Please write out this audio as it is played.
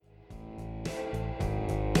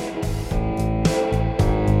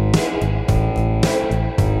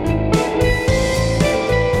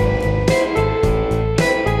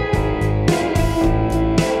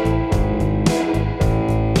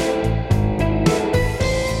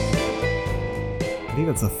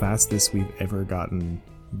think that's the fastest we've ever gotten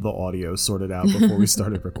the audio sorted out before we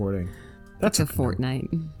started recording. That's a fortnight.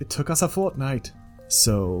 It took us a fortnight.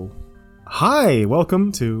 So, hi,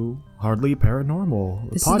 welcome to Hardly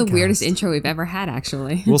Paranormal. This podcast. is the weirdest intro we've ever had,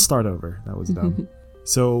 actually. We'll start over. That was dumb.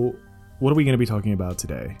 So, what are we going to be talking about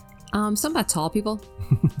today? Something about tall people.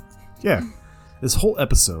 Yeah. This whole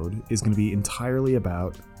episode is going to be entirely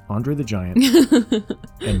about Andre the Giant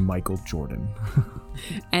and Michael Jordan.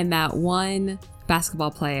 And that one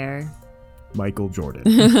basketball player. Michael Jordan.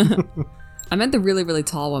 I meant the really, really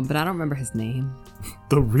tall one, but I don't remember his name.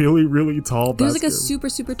 The really, really tall There was like a super,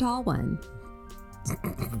 super tall one.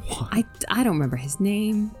 What? I don't remember his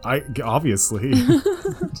name. Obviously.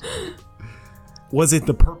 Was it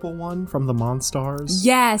the purple one from the Monstars?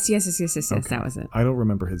 Yes. Okay. That was it. I don't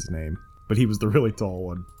remember his name, but he was the really tall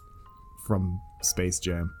one from Space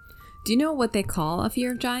Jam. Do you know what they call a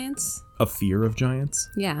fear of giants? A fear of giants?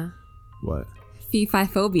 Yeah. What?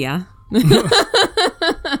 Phi-phobia.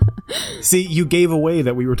 See, you gave away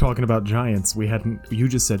that we were talking about giants. You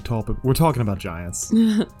just said tall, but we're talking about giants.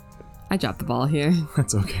 I dropped the ball here.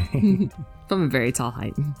 That's okay. From a very tall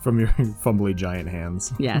height. From your fumbly giant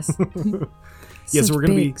hands. Yes. Yeah, so we're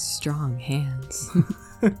going to be... strong hands.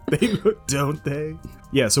 They look, don't they?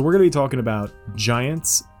 Yeah, so we're going to be talking about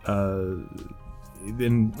giants.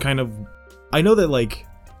 And kind of... I know that, like...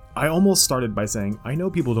 I almost started by saying, I know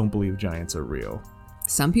people don't believe giants are real.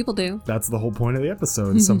 Some people do. That's the whole point of the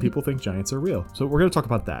episode. Some people think giants are real. So we're going to talk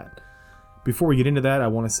about that. Before we get into that, I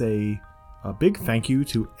want to say a big thank you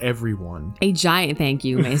to everyone. A giant thank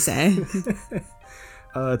you, may say.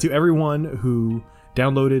 To everyone who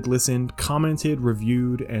downloaded, listened, commented,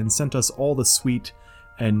 reviewed, and sent us all the sweet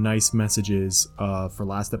and nice messages for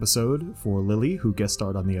last episode. For Lily, who guest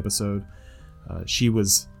starred on the episode. She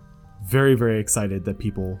was very, very excited that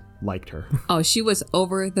people liked her. Oh, she was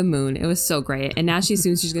over the moon. It was so great. And now she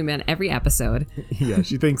assumes she's going to be on every episode. Yeah,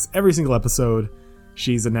 she thinks every single episode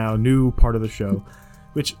she's a now new part of the show,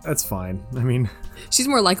 which that's fine. I mean, she's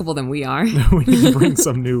more likable than we are. We need to bring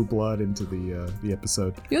some new blood into the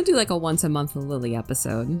episode. You'll do like a once a month Lily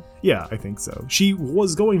episode. Yeah, I think so. She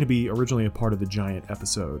was going to be originally a part of the giant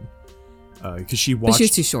episode. Because she watched... But she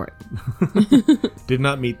was too short. Did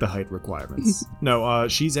not meet the height requirements. No,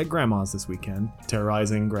 she's at Grandma's this weekend,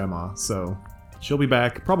 terrorizing Grandma. So she'll be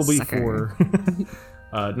back probably Sucker.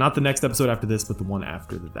 for... not the next episode after this, but the one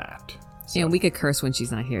after that. So. Yeah, we could curse when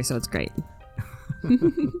she's not here, so it's great.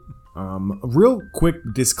 A real quick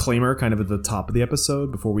disclaimer kind of at the top of the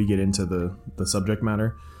episode before we get into the subject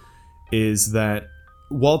matter is that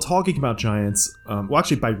while talking about giants... well,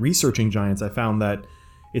 actually, by researching giants, I found that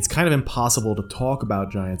it's kind of impossible to talk about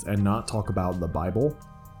giants and not talk about the Bible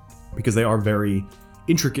because they are very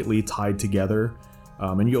intricately tied together,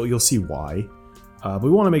 and you'll see why. But we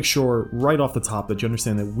want to make sure right off the top that you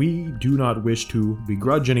understand that we do not wish to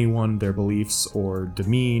begrudge anyone their beliefs or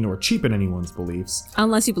demean or cheapen anyone's beliefs.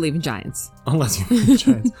 Unless you believe in giants. Unless you believe in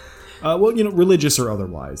giants. Well, religious or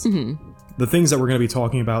otherwise. Mm-hmm. The things that we're going to be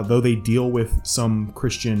talking about, though they deal with some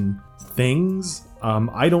Christian things...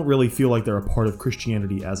 I don't really feel like they're a part of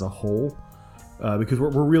Christianity as a whole, because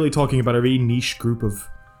we're really talking about a very niche group of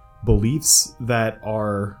beliefs that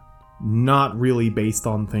are not really based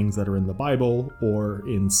on things that are in the Bible or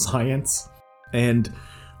in science. And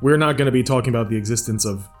we're not going to be talking about the existence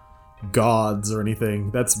of gods or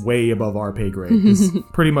anything. That's way above our pay grade. It's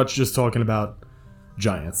pretty much just talking about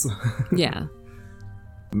giants. Yeah.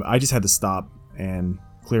 I just had to stop and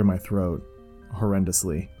clear my throat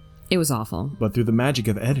horrendously. It was awful. But through the magic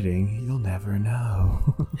of editing, you'll never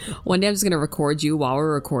know. One day I'm just going to record you while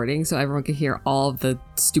we're recording so everyone can hear all of the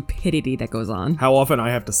stupidity that goes on. How often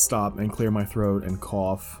I have to stop and clear my throat and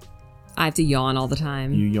cough. I have to yawn all the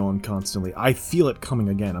time. You yawn constantly. I feel it coming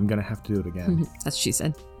again. I'm going to have to do it again. That's what she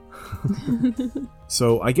said.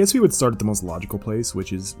 So I guess we would start at the most logical place,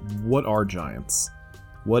 which is, what are giants?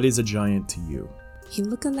 What is a giant to you? You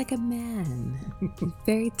look like a man.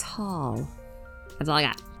 Very tall. That's all I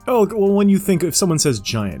got. Oh, well, if someone says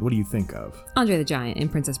giant, what do you think of? Andre the Giant in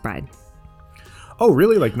Princess Bride. Oh,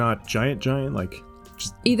 really? Like not giant, like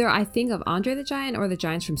just... Either I think of Andre the Giant or the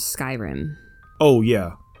giants from Skyrim. Oh,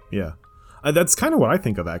 yeah. Yeah. That's kind of what I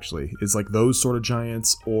think of, actually, is like those sort of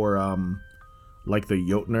giants, or like the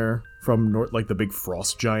Jotnar from like the big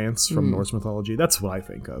frost giants from Norse mythology. That's what I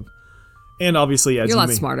think of. And obviously, as you're a lot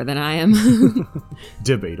smarter than I am.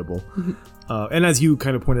 Debatable. And as you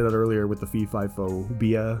kind of pointed out earlier with the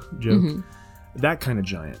phi-phobia joke, that kind of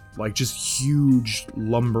giant, like just huge,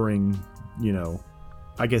 lumbering,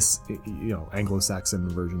 I guess, Anglo-Saxon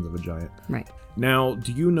versions of a giant. Right. Now,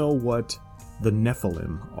 do you know what the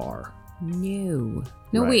Nephilim are? No.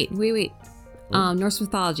 No, Right. wait. Norse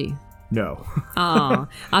mythology. No. Oh,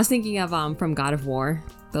 I was thinking of from God of War.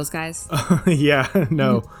 Those guys. Yeah,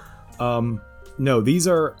 no. No, these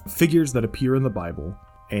are figures that appear in the Bible,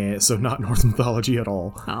 and so not Norse mythology at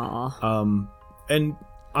all. Oh. And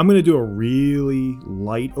I'm going to do a really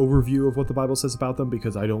light overview of what the Bible says about them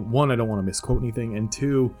because I don't want to misquote anything, and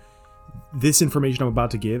two, this information I'm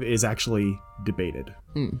about to give is actually debated.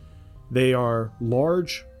 They are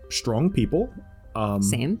large, strong people.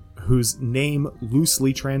 Same. Whose name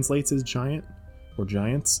loosely translates as giant or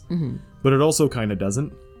giants, but it also kind of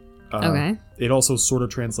doesn't. Okay. It also sort of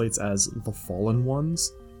translates as the fallen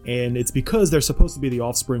ones, and it's because they're supposed to be the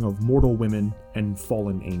offspring of mortal women and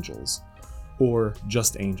fallen angels, or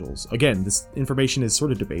just angels. Again, this information is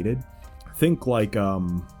sort of debated. Think like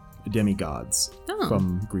demigods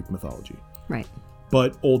from Greek mythology. Right.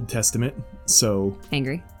 But Old Testament, so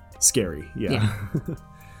Angry. scary. Yeah.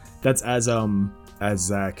 That's as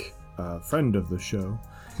Zach, friend of the show,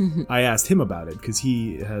 I asked him about it because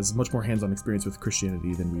he has much more hands-on experience with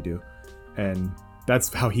Christianity than we do, and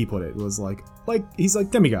that's how he put it. It was like he's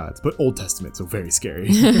like demigods, but Old Testament, so very scary.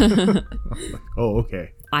 Like, oh,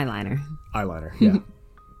 okay. Eyeliner, Yeah.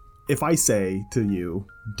 If I say to you,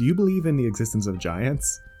 do you believe in the existence of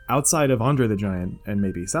giants outside of Andre the Giant and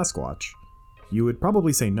maybe Sasquatch, you would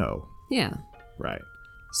probably say no. Yeah. Right.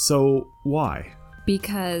 So why?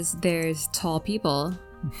 Because there's tall people,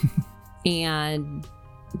 and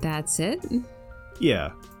that's it.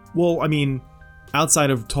 Yeah. Well, I mean, outside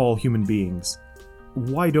of tall human beings,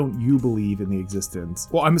 why don't you believe in the existence?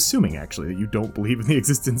 Well, I'm assuming, actually, that you don't believe in the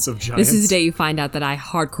existence of giants. This is the day you find out that I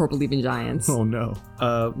hardcore believe in giants. Oh, no.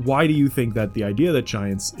 Why do you think that the idea that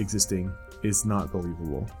giants existing is not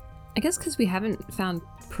believable? I guess because we haven't found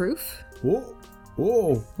proof. Whoa.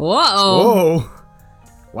 Whoa. Whoa. Whoa.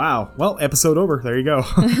 Wow. Well, episode over. There you go.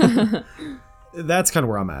 That's kind of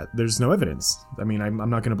where I'm at. There's no evidence. I mean, I'm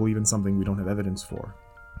not going to believe in something we don't have evidence for.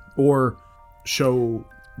 Or show...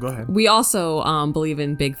 Go ahead. We also believe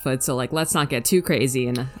in Bigfoot, so let's not get too crazy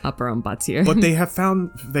and up our own butts here. But they have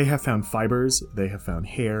found fibers. They have found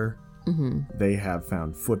hair. They have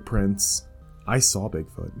found footprints. I saw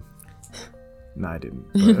Bigfoot. No, I didn't.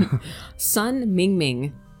 But... Sun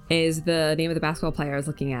Mingming is the name of the basketball player I was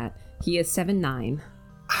looking at. He is 7'9".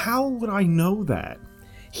 How would I know that?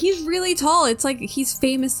 He's really tall. It's like he's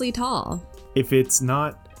famously tall. If it's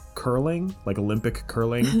not curling, like Olympic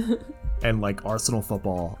curling, and like Arsenal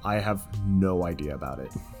football, I have no idea about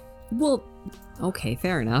it. Well, okay,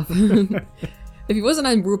 fair enough. If he wasn't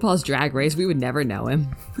on RuPaul's Drag Race, we would never know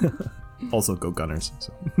him. Also, go Gunners.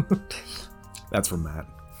 So. That's from Matt.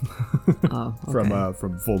 Oh, okay.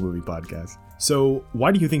 From Full Movie Podcast. So,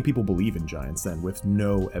 why do you think people believe in giants then, with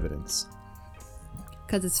no evidence?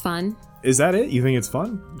 Because it's fun. Is that it? You think it's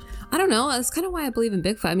fun? I don't know. That's kind of why I believe in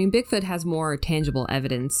Bigfoot. I mean, Bigfoot has more tangible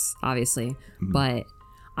evidence, obviously, but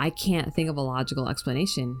I can't think of a logical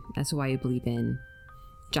explanation as to why you believe in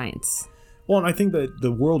giants. Well, and I think that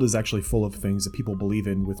the world is actually full of things that people believe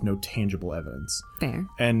in with no tangible evidence. Fair.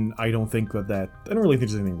 And I don't really think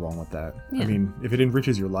there's anything wrong with that. Yeah. I mean, if it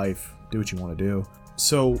enriches your life, do what you want to do.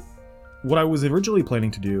 So, what I was originally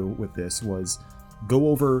planning to do with this was go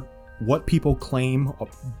over what people claim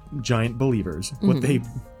giant believers, what they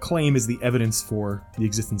claim is the evidence for the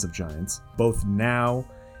existence of giants, both now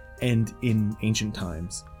and in ancient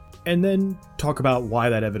times. And then talk about why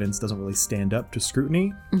that evidence doesn't really stand up to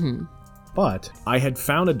scrutiny. But I had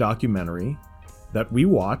found a documentary that we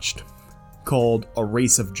watched called A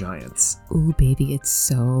Race of Giants. Ooh, baby, it's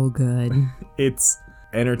so good. It's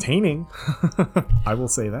entertaining. I will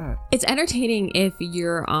say that. It's entertaining if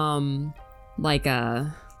you're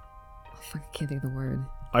I can't think of the word.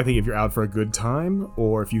 I think if you're out for a good time,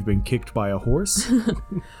 or if you've been kicked by a horse,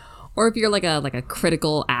 or if you're like a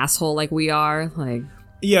critical asshole like we are, like.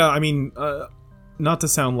 Yeah, I mean, not to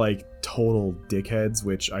sound like total dickheads,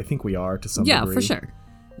 which I think we are to some degree. Yeah, for sure.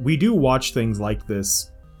 We do watch things like this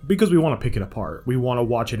because we want to pick it apart. We want to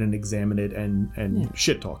watch it and examine it and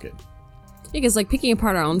shit talk it. Because picking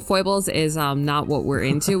apart our own foibles is not what we're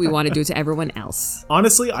into. We want to do it to everyone else.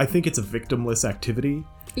 Honestly, I think it's a victimless activity.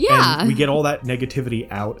 Yeah. And we get all that negativity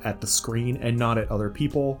out at the screen and not at other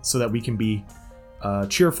people so that we can be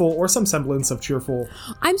cheerful or some semblance of cheerful.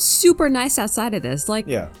 I'm super nice outside of this. Like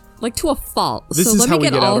to a fault. This so is let how me we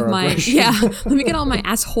get get all out of our my aggression. let me get all my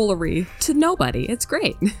assholery to nobody. It's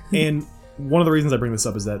great. And one of the reasons I bring this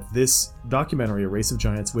up is that this documentary, A Race of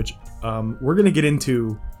Giants, which we're going to get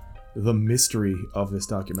into the mystery of this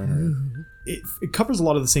documentary. It covers a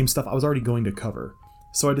lot of the same stuff I was already going to cover.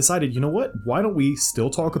 So I decided, you know what? Why don't we still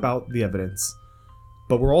talk about the evidence,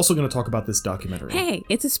 But we're also going to talk about this documentary. Hey,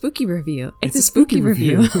 it's a spooky review. It's a spooky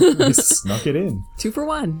review. We snuck it in. 2 for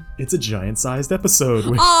 1. It's a giant-sized episode.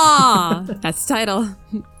 Aw, that's the title.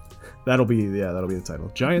 That'll be the title.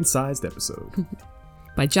 Giant-sized episode.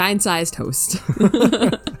 By giant-sized host.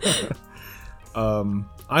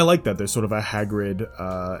 I like that. There's sort of a Hagrid,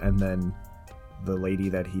 and then the lady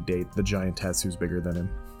that he dates, the giantess who's bigger than him.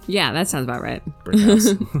 Yeah, that sounds about right. Brick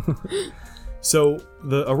house. So,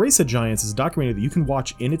 A Race of Giants is a documentary that you can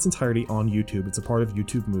watch in its entirety on YouTube. It's a part of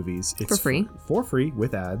YouTube Movies. It's for free. For free,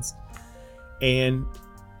 with ads. And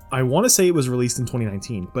I want to say it was released in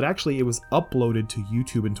 2019, but actually it was uploaded to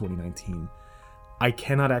YouTube in 2019. I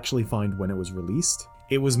cannot actually find when it was released.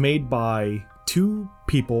 It was made by 2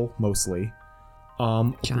 people, mostly.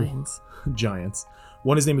 Giants.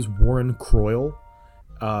 One, his name is Warren Croyle.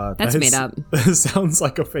 That's made up. Sounds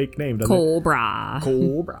like a fake name, doesn't Cobra. it?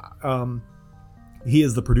 Cobra. He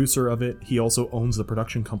is the producer of it. He also owns the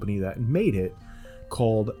production company that made it,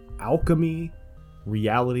 called Alchemy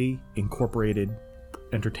Reality Incorporated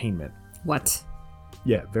Entertainment. What?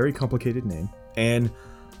 Yeah, very complicated name. And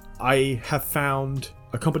I have found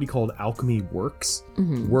a company called Alchemy Works.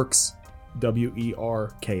 Mm-hmm. Works,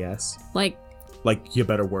 W-E-R-K-S. Like you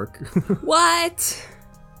better work. What?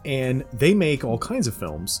 And they make all kinds of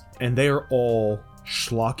films, and they are all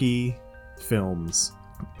schlocky films.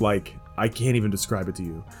 Like, I can't even describe it to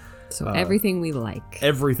you. So everything we like.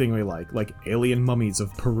 Everything we like Alien Mummies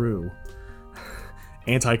of Peru,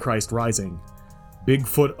 Antichrist Rising,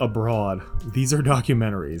 Bigfoot Abroad. These are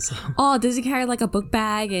documentaries. Oh, does he carry like a book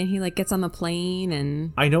bag and he like gets on the plane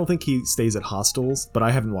and... I don't think he stays at hostels, but I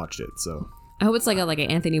haven't watched it, so... I hope it's like an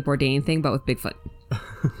Anthony Bourdain thing, but with Bigfoot.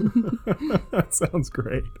 That sounds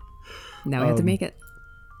great. Now we have to make it.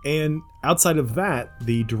 And outside of that,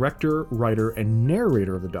 the director, writer, and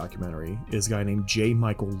narrator of the documentary is a guy named J.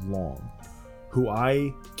 Michael Long, who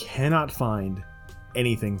I cannot find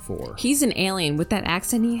anything for. He's an alien. With that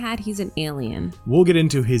accent he had, he's an alien. We'll get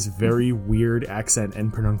into his very weird accent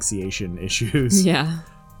and pronunciation issues. Yeah.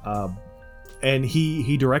 And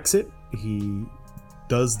he directs it. He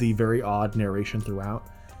does the very odd narration throughout.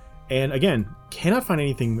 And again, cannot find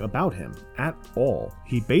anything about him at all.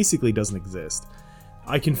 He basically doesn't exist.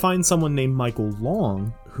 I can find someone named Michael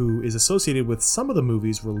Long who is associated with some of the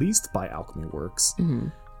movies released by Alchemy Works,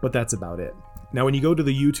 but that's about it. Now, when you go to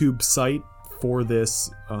the YouTube site for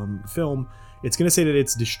this film, it's going to say that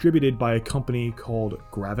it's distributed by a company called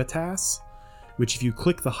Gravitas, which if you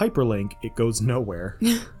click the hyperlink, it goes nowhere.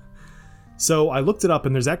 So I looked it up,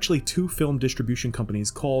 and there's actually 2 film distribution companies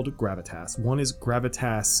called Gravitas. One is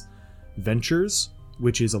Gravitas Ventures,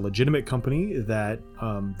 which is a legitimate company that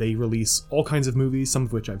they release all kinds of movies, some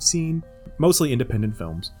of which I've seen, mostly independent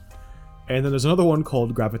films. And then there's another one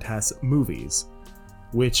called Gravitas Movies,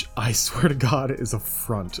 which I swear to God is a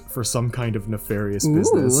front for some kind of nefarious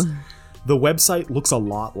business. The website looks a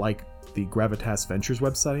lot like the Gravitas Ventures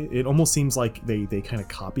website. It almost seems like they kind of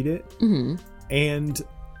copied it. Mm-hmm. And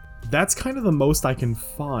that's kind of the most I can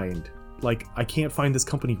find. Like, I can't find this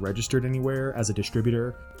company registered anywhere as a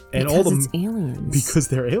distributor. And because it's aliens. Because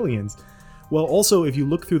they're aliens. Well, also, if you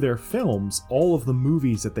look through their films, all of the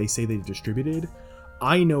movies that they say they distributed,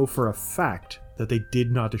 I know for a fact that they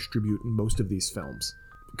did not distribute most of these films.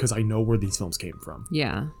 Because I know where these films came from.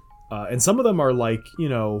 Yeah. And some of them are like,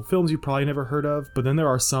 films you probably never heard of. But then there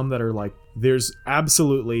are some that are like, there's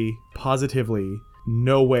absolutely, positively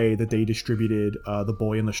no way that they distributed The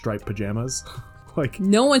Boy in the Striped Pajamas. Like,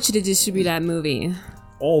 no one should have distributed that movie.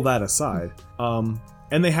 All that aside.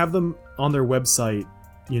 And they have them on their website,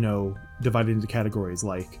 divided into categories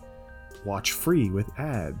like watch free with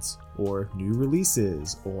ads, or new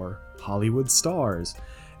releases, or Hollywood stars.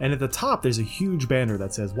 And at the top, there's a huge banner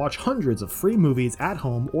that says watch hundreds of free movies at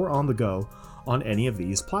home or on the go on any of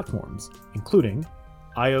these platforms, including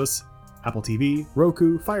iOS, Apple TV,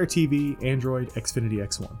 Roku, Fire TV, Android, Xfinity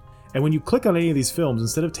X1. And when you click on any of these films,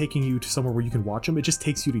 instead of taking you to somewhere where you can watch them, it just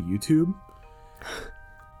takes you to YouTube.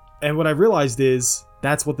 And what I've realized is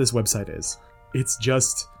that's what this website is. It's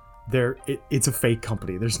just it's a fake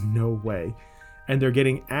company. There's no way. And they're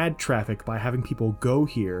getting ad traffic by having people go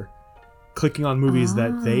here, clicking on movies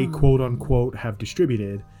that they quote unquote have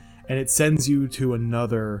distributed, and it sends you to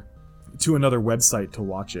another website to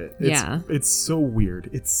watch it. It's so weird.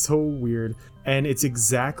 It's so weird. And it's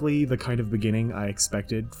exactly the kind of beginning I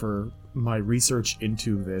expected for my research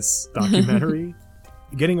into this documentary.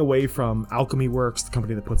 Getting away from Alchemy Works, the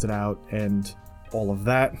company that puts it out, and all of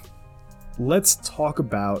that, let's talk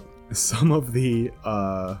about some of the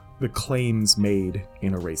claims made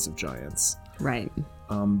in A Race of Giants. Right.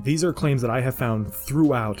 These are claims that I have found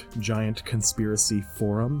throughout giant conspiracy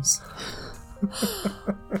forums.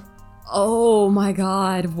 Oh my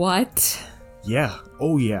god, what? Yeah.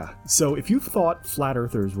 Oh, yeah. So if you thought flat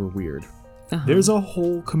earthers were weird, there's a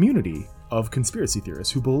whole community of conspiracy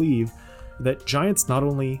theorists who believe that giants not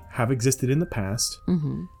only have existed in the past,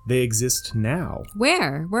 they exist now.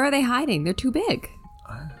 Where? Where are they hiding? They're too big.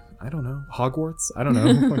 I don't know. Hogwarts? I don't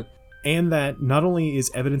know. And that not only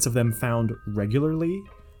is evidence of them found regularly,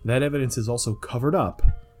 that evidence is also covered up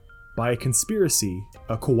by a conspiracy,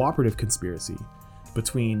 a cooperative conspiracy,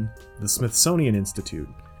 between the Smithsonian Institute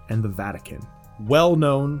and the Vatican.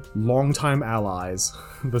 Well-known, longtime allies,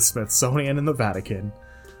 the Smithsonian and the Vatican,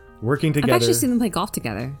 working together. I've actually seen them play golf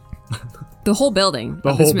together. The whole building. The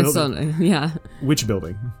of whole Smithsonian. Yeah. Which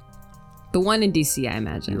building? The one in DC, I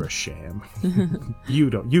imagine. You're a sham.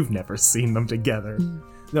 You've never seen them together.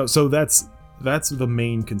 No, so that's the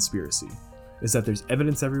main conspiracy, is that there's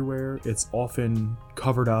evidence everywhere. It's often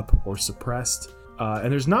covered up or suppressed.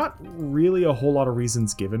 And there's not really a whole lot of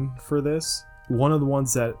reasons given for this. One of the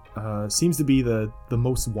ones that seems to be the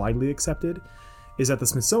most widely accepted is that the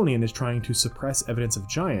Smithsonian is trying to suppress evidence of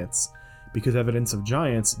giants because evidence of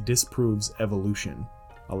giants disproves evolution.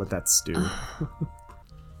 I'll let that stew.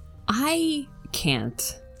 I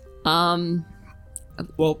can't.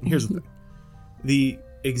 Well, here's the thing. The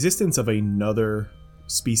existence of another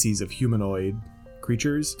species of humanoid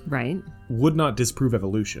creatures Right. would not disprove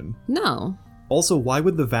evolution. No. Also, why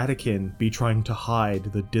would the Vatican be trying to hide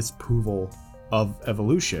the disapproval of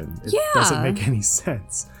evolution? It doesn't make any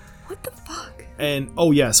sense. What the fuck? And,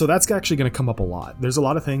 oh yeah, so that's actually going to come up a lot. There's a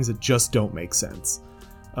lot of things that just don't make sense.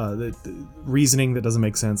 The reasoning that doesn't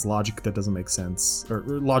make sense, logic that doesn't make sense, or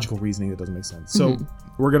logical reasoning that doesn't make sense. So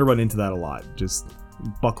we're going to run into that a lot. Just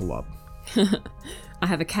buckle up. I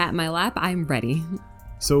have a cat in my lap. I'm ready.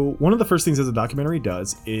 So one of the first things that the documentary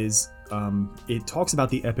does is it talks about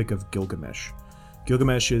the Epic of Gilgamesh.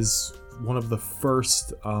 Gilgamesh is one of the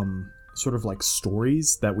first sort of like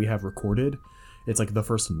stories that we have recorded. It's like the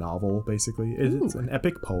first novel, basically. It's an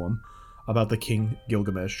epic poem about the king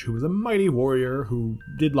Gilgamesh, who was a mighty warrior who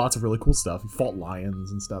did lots of really cool stuff. He fought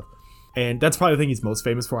lions and stuff. And that's probably the thing he's most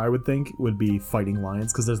famous for, I would think, would be fighting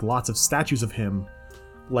lions, because there's lots of statues of him,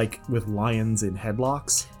 like, with lions in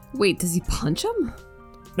headlocks. Wait, does he punch them?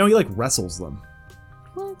 No, he, like, wrestles them.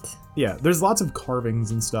 What? Yeah, there's lots of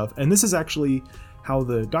carvings and stuff, and this is actually how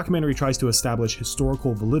the documentary tries to establish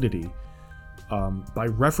historical validity by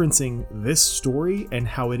referencing this story and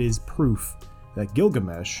how it is proof that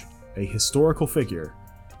Gilgamesh, a historical figure,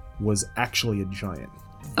 was actually a giant.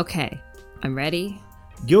 Okay, I'm ready.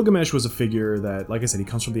 Gilgamesh was a figure that, like I said, he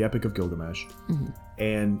comes from the Epic of Gilgamesh,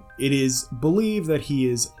 and it is believed that he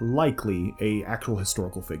is likely a actual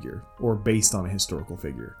historical figure, or based on a historical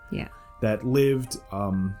figure. Yeah. That lived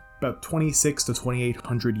about 26 to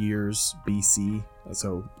 2800 years BC,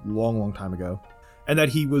 so long time ago, and that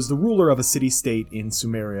he was the ruler of a city-state in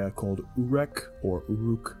Sumeria called Uruk, or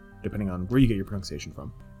Uruk, depending on where you get your pronunciation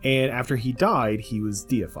from. And after he died, he was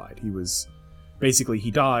deified.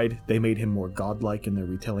 He died, they made him more godlike in their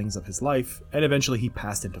retellings of his life, and eventually he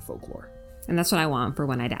passed into folklore. And that's what I want for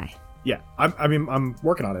when I die. Yeah, I'm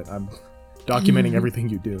working on it. I'm documenting everything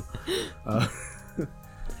you do.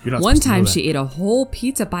 You're not One supposed to know time that. she ate a whole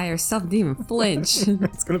pizza by herself, didn't even flinch.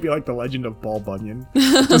 It's gonna be like the legend of Paul Bunyan.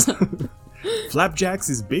 Just flapjacks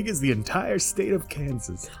as big as the entire state of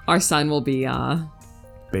Kansas. Our son will be,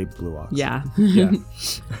 Babe Blue Ox. yeah. Yeah.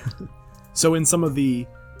 So in some of the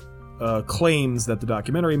claims that the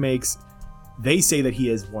documentary makes, they say that he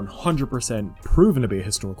is 100% proven to be a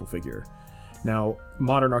historical figure. Now,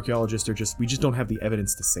 modern archaeologists we just don't have the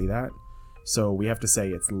evidence to say that. So we have to say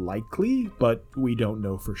it's likely, but we don't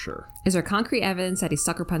know for sure. Is there concrete evidence that he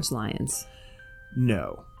sucker punched lions?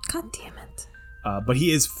 No. God damn it. But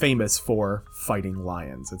he is famous for fighting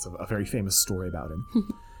lions. It's a very famous story about him.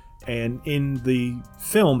 And in the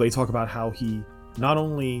film, they talk about how he not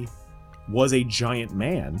only was a giant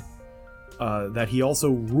man, that he also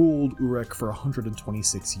ruled Uruk for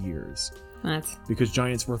 126 years. What? Because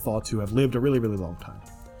giants were thought to have lived a really, really long time.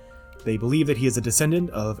 They believe that he is a descendant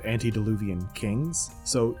of antediluvian kings.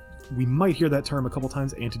 So we might hear that term a couple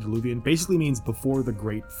times. Antediluvian basically means before the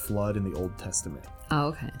Great Flood in the Old Testament. Oh,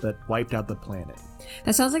 okay. That wiped out the planet.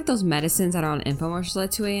 That sounds like those medicines that are on infomercials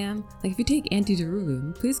at 2 a.m. Like, if you take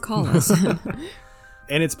antediluvian, please call us.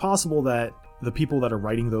 And it's possible that the people that are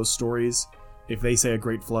writing those stories, if they say a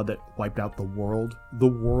great flood that wiped out the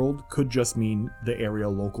world could just mean the area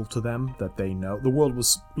local to them that they know. The world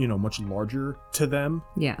was, much larger to them.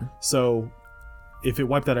 Yeah. So if it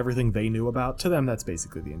wiped out everything they knew about, to them, that's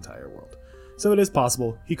basically the entire world. So it is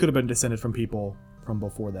possible he could have been descended from people from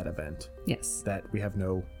before that event. Yes. That we have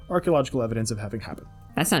no archaeological evidence of having happened.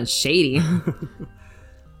 That sounds shady.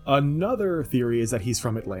 Another theory is that he's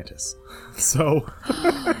from Atlantis. So...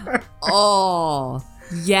 Oh,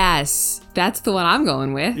 yes. That's the one I'm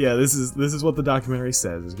going with. Yeah, this is what the documentary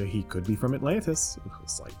says. He could be from Atlantis.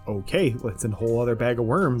 It's like, okay, it's a whole other bag of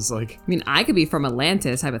worms. Like, I mean, I could be from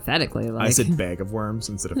Atlantis, hypothetically. Like, I said bag of worms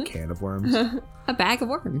instead of can of worms. a bag of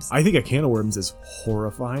worms. I think a can of worms is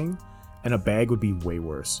horrifying, and a bag would be way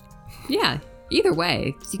worse. Yeah. Either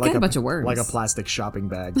way, you Like get a bunch of worms. Like a plastic shopping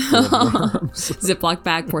bag full of worms. Ziploc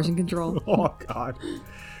bag, portion control. Oh, God.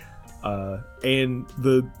 And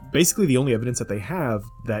basically the only evidence that they have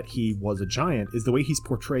that he was a giant is the way he's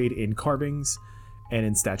portrayed in carvings and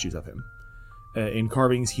in statues of him. In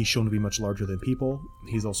carvings, he's shown to be much larger than people.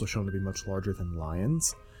 He's also shown to be much larger than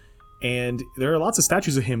lions. And there are lots of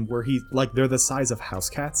statues of him where they're the size of house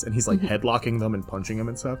cats, and he's like headlocking them and punching them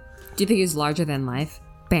and stuff. Do you think he's larger than life?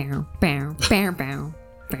 Bow, bow, bow, bow,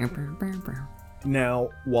 bow, bow, bow, bow. Now,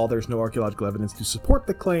 while there's no archaeological evidence to support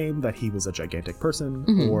the claim that he was a gigantic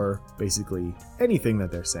person, or basically anything that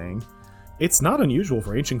they're saying, it's not unusual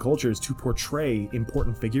for ancient cultures to portray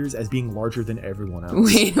important figures as being larger than everyone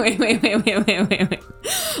else. Wait.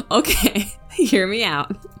 Okay, hear me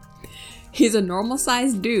out. He's a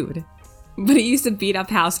normal-sized dude, but he used to beat up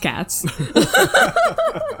house cats.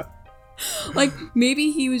 Like,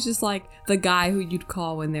 maybe he was just like the guy who you'd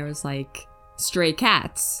call when there was like stray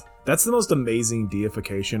cats. That's the most amazing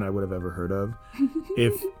deification I would have ever heard of.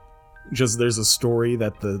 If just there's a story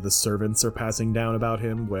that the servants are passing down about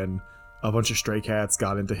him when a bunch of stray cats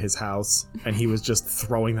got into his house and he was just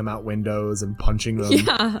throwing them out windows and punching them.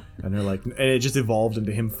 Yeah. And they're like, and it just evolved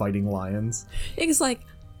into him fighting lions. It's like,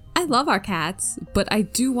 I love our cats, but I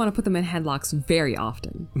do want to put them in headlocks very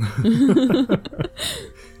often.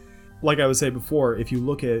 Like I was saying before, if you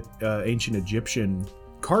look at ancient Egyptian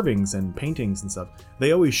carvings and paintings and stuff,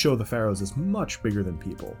 they always show the pharaohs as much bigger than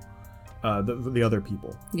people, the other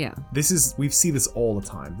people. Yeah. We see this all the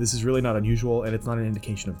time. This is really not unusual, and it's not an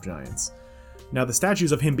indication of giants. Now, the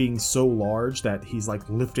statues of him being so large that he's like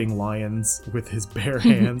lifting lions with his bare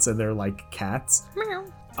hands and they're like cats.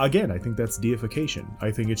 Again, I think that's deification. I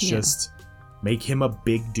think it's just make him a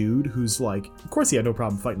big dude who's like, of course he had no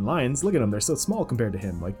problem fighting lions. Look at them, they're so small compared to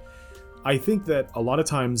him. Like, I think that a lot of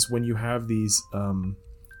times when you have these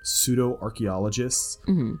pseudo-archaeologists,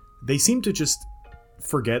 they seem to just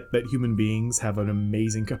forget that human beings have an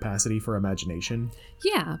amazing capacity for imagination.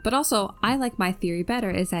 Yeah, but also, I like my theory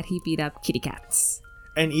better is that he beat up kitty cats.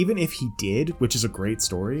 And even if he did, which is a great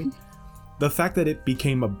story, the fact that it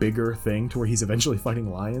became a bigger thing to where he's eventually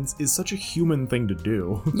fighting lions is such a human thing to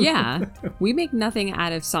do. Yeah, we make nothing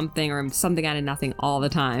out of something or something out of nothing all the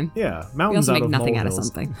time. Yeah, We mountains also out make of nothing out of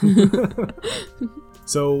molehills. something.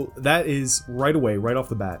 So that is right away, right off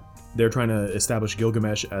the bat, they're trying to establish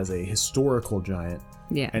Gilgamesh as a historical giant.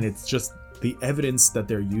 Yeah. And it's just the evidence that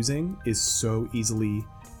they're using is so easily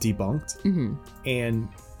debunked. And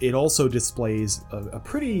it also displays a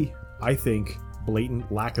pretty, I think,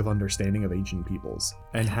 blatant lack of understanding of ancient peoples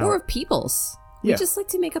and how Or of peoples. We just like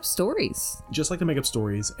to make up stories. just like to make up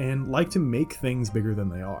stories and like to make things bigger than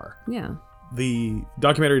they are. Yeah. The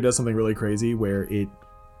documentary does something really crazy where it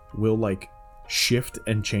will like shift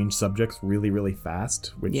and change subjects really, really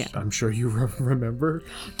fast, which I'm sure you remember.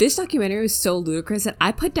 This documentary was so ludicrous that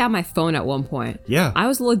I put down my phone at one point. Yeah. I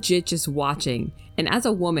was legit just watching. And as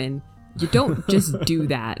a woman, you don't just do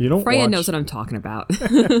that. You don't Freya watch- knows what I'm talking about.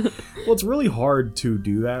 Well, it's really hard to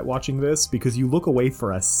do that watching this because you look away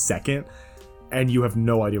for a second and you have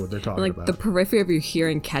no idea what they're talking Like about. the periphery of your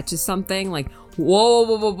hearing catches something like, whoa,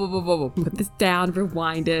 whoa, whoa, whoa, whoa, whoa, whoa, put this down,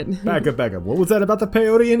 rewind it. Back up. What was that about the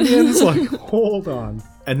Peyote Indians? Like, hold on.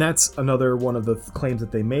 And that's another one of the claims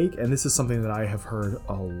that they make, and this is something that I have heard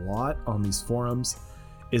a lot on these forums,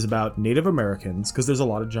 is about Native Americans, because there's a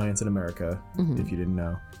lot of giants in America, if you didn't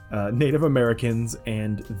know. Native Americans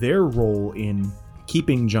and their role in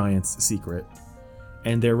keeping giants secret,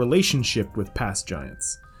 and their relationship with past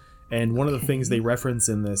giants. And one of the things they reference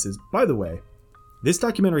in this is, by the way, this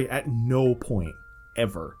documentary at no point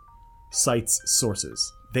ever cites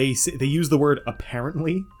sources. They use the word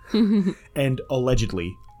apparently and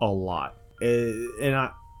allegedly a lot. And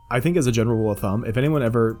I think as a general rule of thumb, if anyone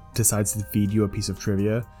ever decides to feed you a piece of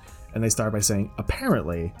trivia and they start by saying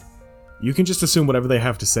apparently, you can just assume whatever they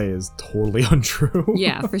have to say is totally untrue.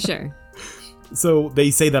 Yeah, for sure. So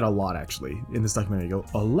they say that a lot, actually, in this documentary. They go,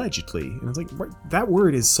 allegedly. And it's like, right, that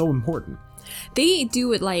word is so important. They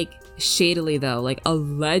do it like shadily though, like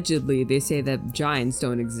allegedly they say that giants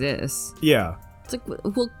don't exist. Yeah. It's like,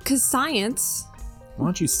 well, because science. Why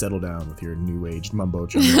don't you settle down with your new age mumbo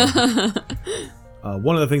jumbo?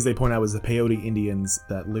 One of the things they point out was the Peyote Indians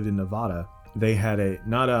that lived in Nevada They had a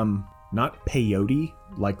not peyote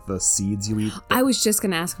like the seeds you eat, I was just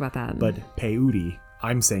gonna ask about that. but peyote.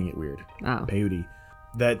 I'm saying it weird. Oh. Peyote.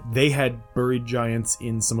 That they had buried giants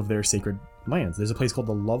in some of their sacred lands. There's a place called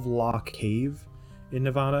the Lovelock Cave in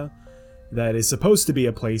Nevada that is supposed to be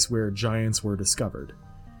a place where giants were discovered.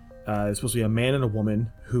 It's supposed to be a man and a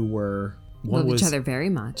woman who were Loved each other very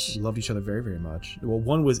much. Loved each other very, very much. Well,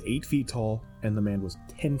 one was 8 feet tall and the man was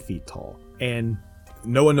 10 feet tall. And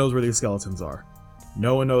no one knows where these skeletons are.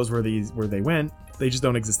 No one knows where they went. They just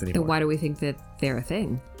don't exist anymore. And why do we think that they're a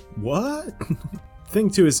thing? What? Thing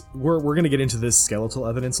too is we're going to get into this skeletal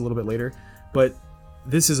evidence a little bit later, but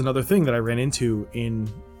this is another thing that I ran into in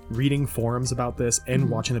reading forums about this and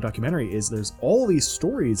watching the documentary is there's all these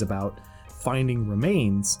stories about finding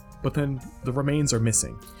remains, but then the remains are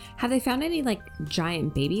missing. Have they found any like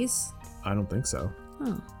giant babies? I don't think so.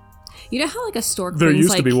 Oh. You know how like a stork There brings,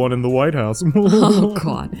 used to be one in the White House. Oh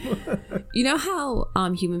god. You know how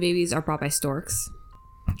human babies are brought by storks?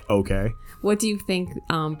 Okay. What do you think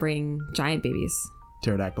bring giant babies?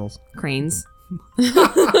 Pterodactyls. Cranes.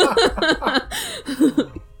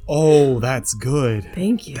 Oh, that's good.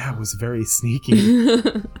 Thank you. That was very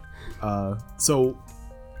sneaky. So,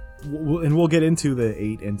 we'll get into the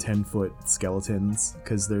 8 and 10 foot skeletons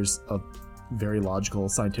because there's a very logical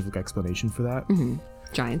scientific explanation for that.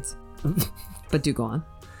 Giants. But do go on.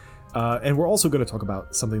 And we're also going to talk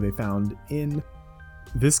about something they found in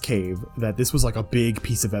this cave, that this was like a big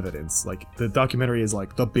piece of evidence. Like the documentary is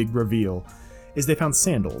like the big reveal is they found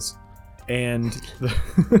sandals. And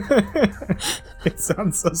it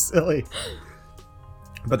sounds so silly,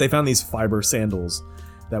 but they found these fiber sandals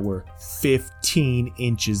that were 15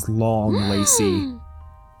 inches long, Lacey.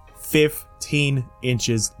 15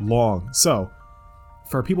 inches long. So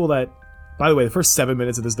for people that, by the way, the first 7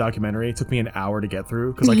 minutes of this documentary took me an hour to get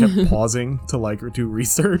through because I kept pausing to like do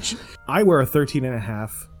research. I wear a 13 and a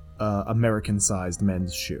half American sized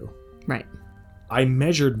men's shoe. Right. I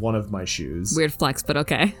measured one of my shoes. Weird flex, but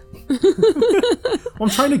okay. I'm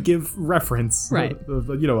trying to give reference, right?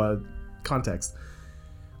 Context.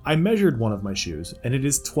 I measured one of my shoes, and it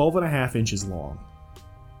is 12 and a half inches long.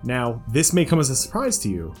 Now, this may come as a surprise to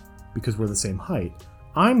you, because we're the same height.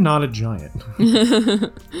 I'm not a giant.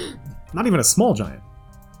 Not even a small giant.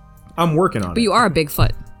 I'm working on it. But you are a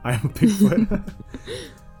Bigfoot. I am a Bigfoot.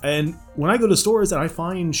 And when I go to stores and I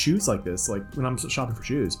find shoes like this, like when I'm shopping for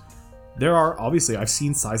shoes, there are, obviously, I've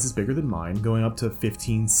seen sizes bigger than mine, going up to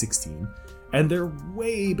 15, 16, and they're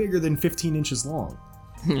way bigger than 15 inches long.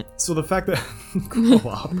 So the fact that, grow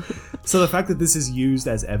up. So the fact that this is used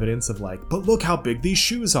as evidence of like, but look how big these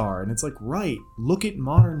shoes are. And it's like, right, look at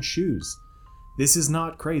modern shoes. This is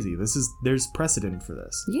not crazy. There's precedent for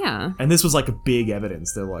this. Yeah. And this was like a big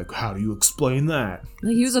evidence. They're like, how do you explain that?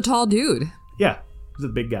 He was a tall dude. Yeah, he's a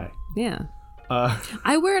big guy. Yeah.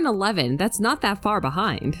 I wear an 11. That's not that far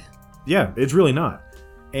behind. Yeah, it's really not.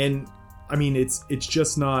 And I mean, it's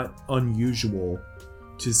just not unusual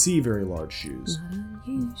to see very large shoes. Not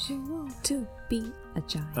unusual to be a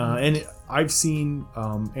giant. And I've seen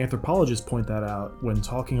anthropologists point that out when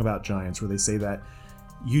talking about giants, where they say that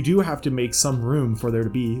you do have to make some room for there to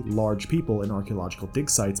be large people in archaeological dig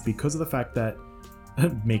sites because of the fact that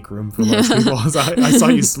make room for large people. I saw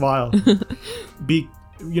you smile.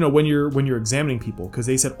 When you're examining people, because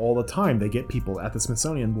they said all the time they get people at the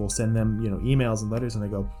Smithsonian will send them emails and letters and they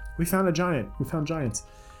go, we found a giant, we found giants,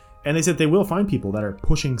 and they said they will find people that are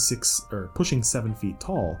pushing 7 feet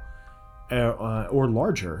tall or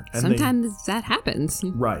larger. And sometimes that happens,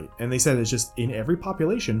 right? And they said it's just in every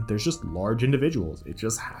population there's just large individuals. It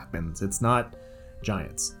just happens. It's not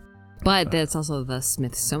giants. But that's also the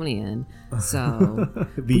Smithsonian, so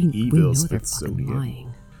the evil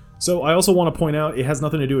Smithsonian. So I also want to point out, it has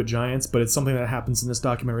nothing to do with giants, but it's something that happens in this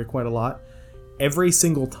documentary quite a lot. Every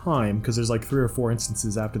single time, because there's like 3 or 4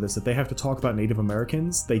 instances after this that they have to talk about Native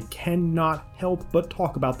Americans, they cannot help but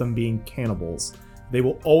talk about them being cannibals. They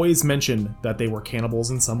will always mention that they were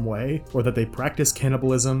cannibals in some way, or that they practice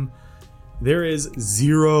cannibalism. There is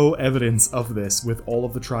zero evidence of this with all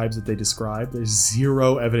of the tribes that they describe. There's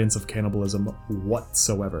zero evidence of cannibalism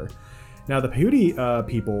whatsoever. Now, the Paiute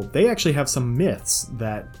people, they actually have some myths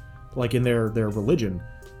that, like in their religion,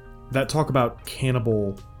 that talk about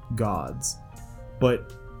cannibal gods,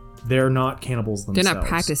 but they're not cannibals themselves. They're not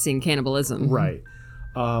practicing cannibalism. Right.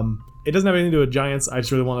 It doesn't have anything to do with giants. I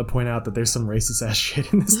just really want to point out that there's some racist ass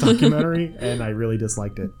shit in this documentary, and I really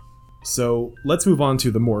disliked it. So let's move on to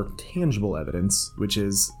the more tangible evidence, which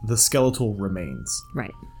is the skeletal remains.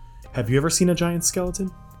 Right. Have you ever seen a giant skeleton?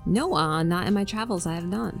 No, not in my travels. I have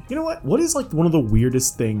not. You know what? What is like one of the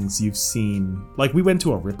weirdest things you've seen? Like we went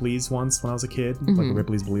to a Ripley's once when I was a kid, like a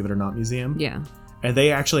Ripley's Believe It or Not museum. Yeah. And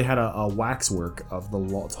they actually had a waxwork of the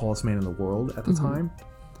tallest man in the world at the time.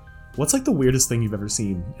 What's like the weirdest thing you've ever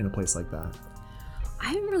seen in a place like that? I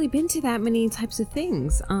haven't really been to that many types of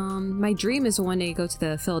things. My dream is to one day go to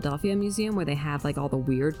the Philadelphia Museum where they have like all the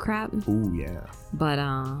weird crap. Ooh, yeah. But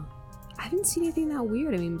I haven't seen anything that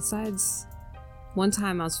weird. I mean, besides one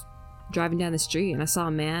time I was driving down the street and I saw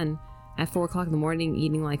a man at 4 o'clock in the morning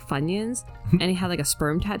eating like Funyuns and he had like a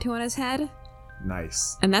sperm tattoo on his head.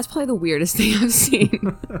 Nice. And that's probably the weirdest thing I've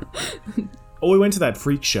seen. Oh, we went to that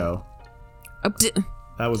freak show.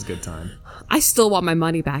 That was a good time. I still want my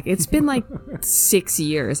money back. It's been like 6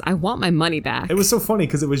 years. I want my money back. It was so funny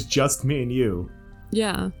because it was just me and you.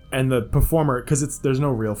 Yeah. And the performer, because there's no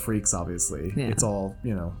real freaks, obviously. Yeah. It's all,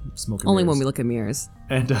 smoke and Only mirrors. when we look at mirrors.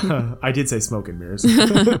 And I did say smoke and mirrors.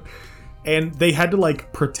 And they had to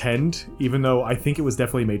like pretend, even though I think it was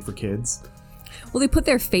definitely made for kids. Well, they put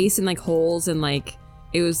their face in like holes and like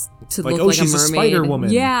it was to Like, look oh, like she's a a mermaid. Spider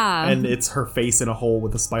Woman. Yeah. And it's her face in a hole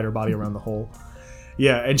with a spider body around the hole.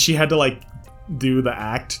 Yeah, and she had to like do the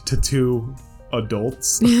act to 2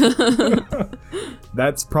 adults.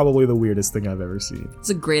 That's probably the weirdest thing I've ever seen. It's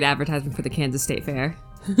a great advertisement for the Kansas State Fair.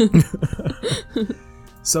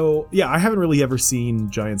 So, yeah, I haven't really ever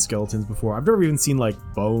seen giant skeletons before. I've never even seen, like,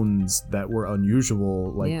 bones that were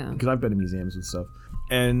unusual, like, because I've been to museums and stuff.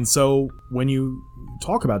 And so, when you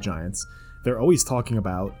talk about giants, they're always talking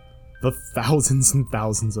about the thousands and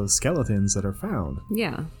thousands of skeletons that are found.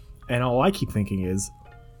 Yeah. And all I keep thinking is,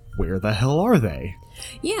 where the hell are they?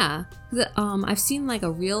 Yeah. I've seen, like,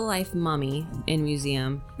 a real-life mummy in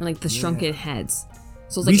museum and, like, the shrunken heads.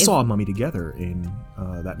 So it's We like saw a mummy together in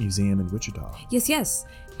that museum in Wichita. Yes.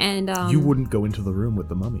 And You wouldn't go into the room with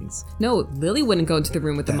the mummies. no, Lily wouldn't go into the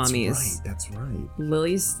room with the mummies. That's right.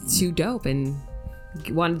 Lily's too dope and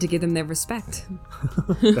wanted to give them their respect.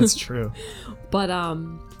 That's true. But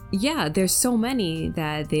yeah, there's so many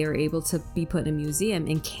that they are able to be put in a museum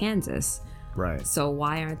in Kansas. Right. So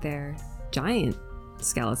why aren't there giant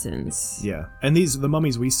skeletons? Yeah. And the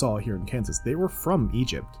mummies we saw here in Kansas, they were from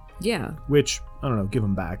Egypt. Yeah. Which, I don't know, give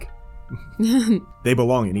them back. They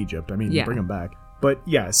belong in Egypt. I mean, Yeah. bring them back. But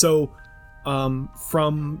yeah, so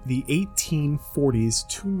from the 1840s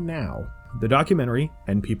to now, the documentary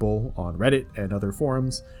and people on Reddit and other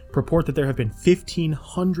forums purport that there have been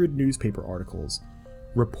 1,500 newspaper articles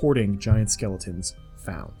reporting giant skeletons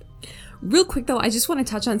found. Real quick though, I just want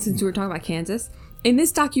to touch on, since we were talking about Kansas, in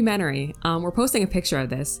this documentary, we're posting a picture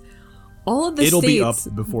of this. All of the It'll states,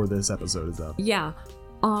 be up before this episode is up. Yeah.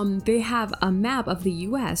 They have a map of the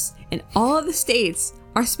US and all of the states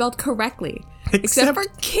are spelled correctly. Except for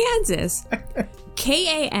Kansas.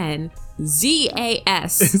 Kanzas.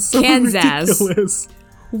 It's so Kansas. ridiculous.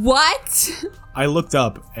 What? I looked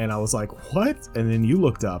up and I was like, what? And then you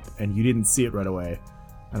looked up and you didn't see it right away.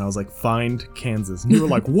 And I was like, find Kansas. And you were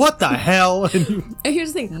like, what the hell? And you And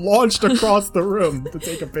here's the thing. launched across the room to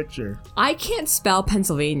take a picture. I can't spell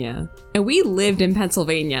Pennsylvania. And we lived in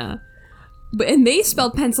Pennsylvania. And they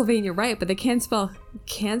spelled Pennsylvania right, but they can't spell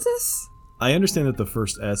Kansas? I understand that the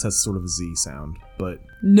first S has sort of a Z sound, but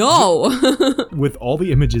No. with all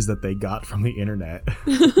the images that they got from the internet,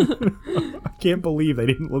 I can't believe they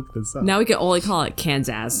didn't look this up. Now we can only call it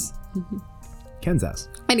Kansas. Kansas.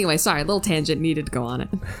 Anyway, sorry, a little tangent needed to go on it.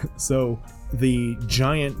 So the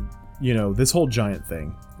giant, this whole giant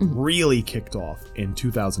thing really kicked off in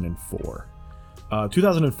 2004.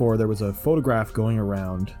 2004, there was a photograph going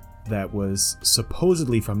around that was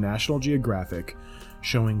supposedly from National Geographic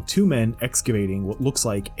showing 2 men excavating what looks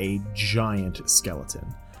like a giant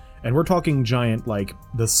skeleton. And we're talking giant, like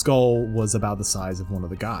the skull was about the size of one of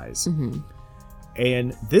the guys.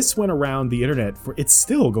 And this went around the internet it's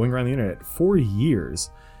still going around the internet for years.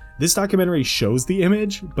 This documentary shows the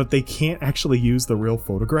image, but they can't actually use the real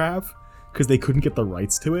photograph because they couldn't get the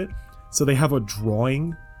rights to it. So they have a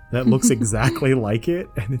drawing that looks exactly like it,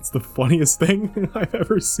 and it's the funniest thing I've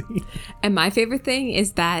ever seen. And my favorite thing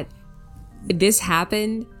is that this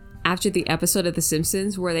happened after the episode of The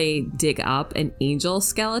Simpsons where they dig up an angel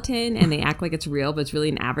skeleton and they act like it's real, but it's really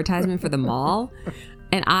an advertisement for the mall.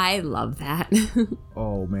 And I love that.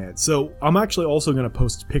 Oh man. So I'm actually also going to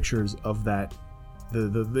post pictures of that,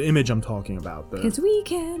 the image I'm talking about. Because we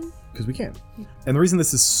can. Because we can. And the reason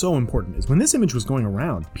this is so important is when this image was going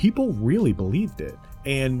around, people really believed it.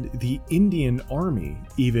 And the Indian Army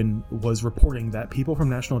even was reporting that people from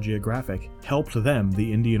National Geographic helped them,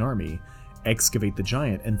 the Indian Army, excavate the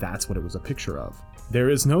giant, and that's what it was a picture of. There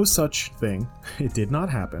is no such thing. It did not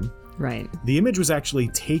happen. Right. The image was actually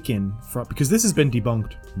taken from, because this has been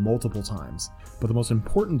debunked multiple times, but the most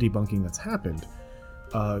important debunking that's happened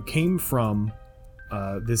came from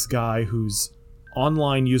this guy whose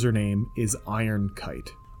online username is Ironkite.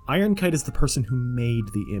 Ironkite is the person who made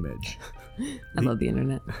the image. I love the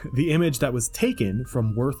internet. The image that was taken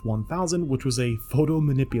from Worth 1000, which was a photo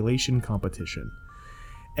manipulation competition.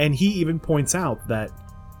 And he even points out that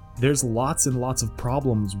there's lots and lots of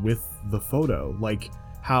problems with the photo, like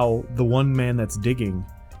how the one man that's digging,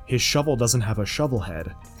 his shovel doesn't have a shovel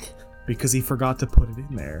head because he forgot to put it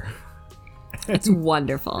in there. It's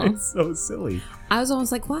wonderful. It's so silly. I was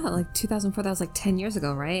almost like, what? Like 2004, that was like 10 years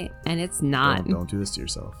ago, right? And it's not. Don't do this to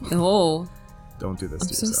yourself. No. Don't do this I'm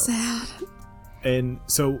to so yourself. sad. And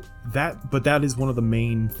so that is one of the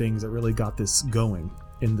main things that really got this going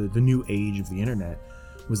in the new age of the internet,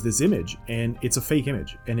 was this image. And it's a fake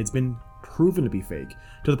image, and it's been proven to be fake,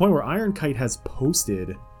 to the point where Ironkite has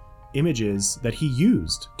posted images that he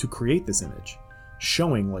used to create this image,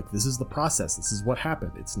 showing like, this is the process, this is what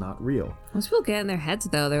happened, it's not real. Once people get in their heads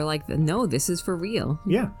though, they're like, no, this is for real.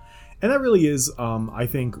 Yeah. And that really is, I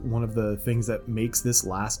think, one of the things that makes this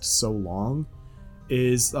last so long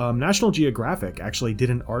is National Geographic actually did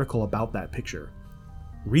an article about that picture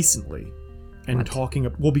recently, and What? talking,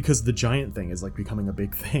 well, because the giant thing is like becoming a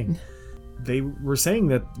big thing. They were saying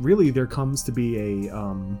that really there comes to be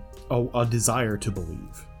a desire to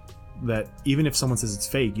believe that even if someone says it's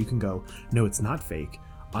fake, you can go, no, it's not fake.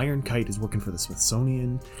 Ironkite is working for the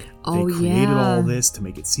Smithsonian. Oh, They created yeah. all this to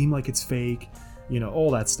make it seem like it's fake, all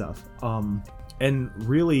that stuff. And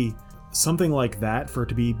really, something like that, for it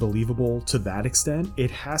to be believable to that extent, it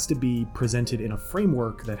has to be presented in a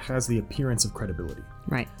framework that has the appearance of credibility,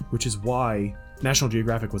 Right. which is why National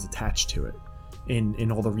Geographic was attached to it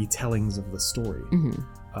in all the retellings of the story.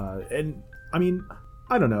 And I mean,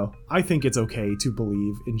 I don't know. I think it's okay to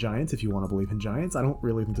believe in giants if you want to believe in giants. I don't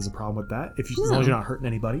really think there's a problem with that, as long as you're not hurting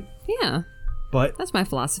anybody. Yeah. But That's my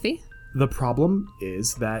philosophy. the problem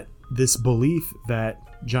is that this belief that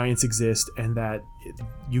giants exist and that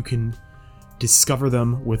you can discover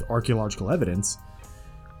them with archaeological evidence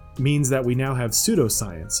means that we now have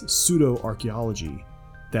pseudoscience, pseudo-archaeology,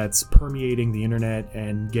 that's permeating the internet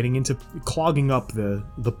and getting into clogging up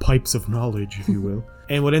the pipes of knowledge, if you will.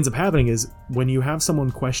 And what ends up happening is, when you have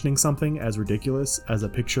someone questioning something as ridiculous as a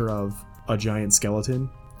picture of a giant skeleton,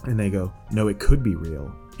 and they go, no, it could be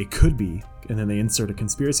real, it could be, and then they insert a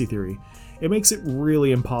conspiracy theory, it makes it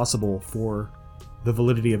really impossible for the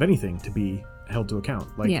validity of anything to be held to account.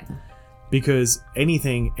 Yeah. Because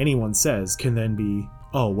anything anyone says can then be,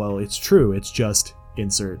 oh, well, it's true, it's just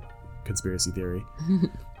insert conspiracy theory.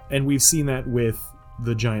 And we've seen that with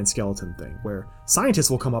the giant skeleton thing, where scientists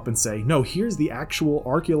will come up and say, no, here's the actual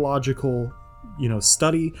archaeological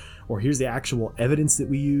study, or here's the actual evidence that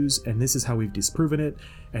we use, and this is how we've disproven it.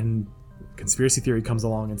 And conspiracy theory comes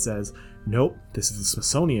along and says, nope, this is the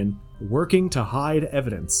Smithsonian working to hide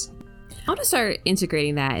evidence. I want to start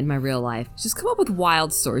integrating that in my real life. Just come up with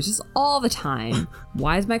wild stories, just all the time.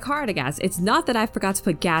 Why is my car out of gas? It's not that I forgot to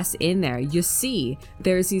put gas in there. You see,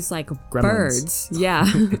 there's these like Gremlins. birds. Yeah.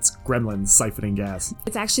 It's gremlins siphoning gas.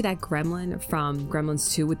 It's actually that gremlin from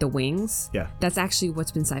Gremlins 2 with the wings. Yeah. That's actually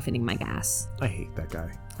what's been siphoning my gas. I hate that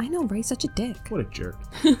guy. I know, right? Such a dick. What a jerk.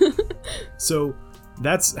 So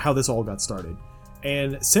that's how this all got started.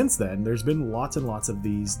 And since then, there's been lots and lots of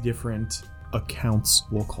these different accounts,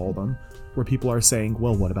 we'll call them, where people are saying,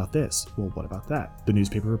 well, what about this? Well, what about that? The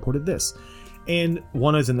newspaper reported this. And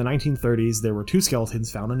one is in the 1930s, there were 2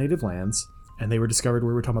 skeletons found in native lands, and they were discovered where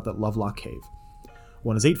we were talking about that Lovelock Cave.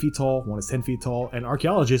 One is 8 feet tall, one is 10 feet tall, and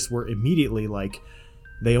archaeologists were immediately like,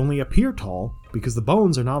 they only appear tall because the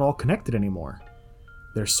bones are not all connected anymore.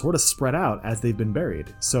 They're sort of spread out as they've been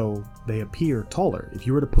buried, so they appear taller. If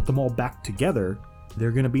you were to put them all back together,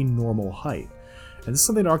 they're going to be normal height. And this is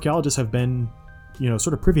something that archaeologists have been,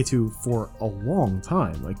 sort of privy to for a long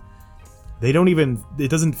time. Like, they don't even, it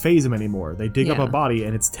doesn't phase them anymore. They dig up Yeah. a body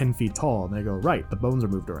and it's 10 feet tall, and they go, right, the bones are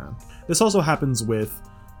moved around. This also happens with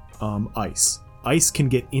ice. Ice can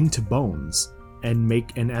get into bones and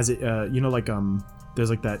make, and as it, there's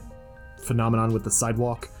like that phenomenon with the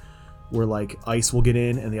sidewalk where like ice will get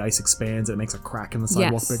in and the ice expands and it makes a crack in the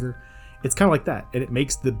sidewalk Yes. bigger. It's kind of like that, and it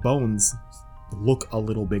makes the bones look a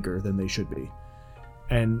little bigger than they should be.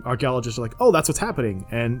 And archaeologists are like, oh, that's what's happening.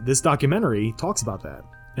 And this documentary talks about that.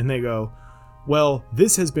 And they go, well,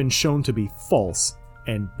 this has been shown to be false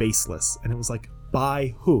and baseless. And it was like,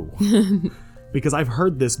 by who? Because I've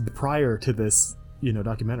heard this prior to this,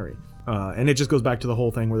 documentary. And it just goes back to the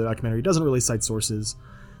whole thing where the documentary doesn't really cite sources.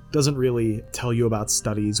 doesn't really tell you about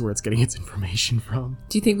studies where it's getting its information from.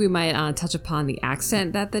 Do you think we might touch upon the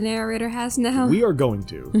accent that the narrator has now? We are going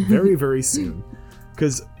to very, very soon.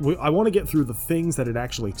 Because I want to get through the things that it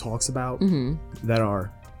actually talks about that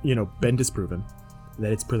are, been disproven,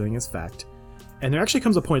 that it's presenting as fact. And there actually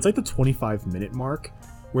comes a point, it's like the 25-minute mark,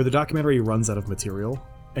 where the documentary runs out of material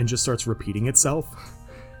and just starts repeating itself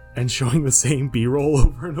and showing the same B-roll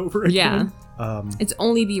over and over again. Yeah. It's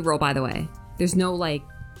only B-roll, by the way. There's no,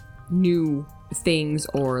 new things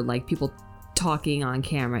or, people talking on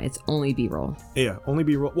camera. It's only B-roll. Yeah, only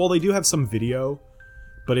B-roll. Well, they do have some video,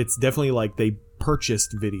 but it's definitely they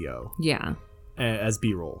purchased video. Yeah. As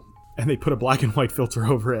B-roll. And they put a black and white filter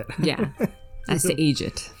over it. Yeah. As to age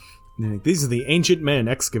it. These are the ancient men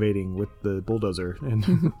excavating with the bulldozer. And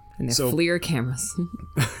their FLIR cameras.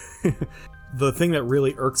 The thing that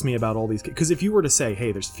really irks me about all these... Because if you were to say,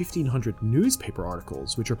 hey, there's 1,500 newspaper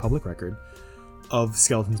articles, which are public record, of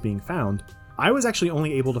skeletons being found, I was actually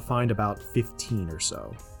only able to find about 15 or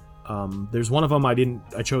so. There's one of them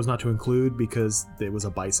I chose not to include because it was a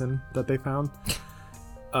bison that they found.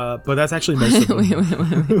 But that's actually most of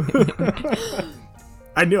them. Wait.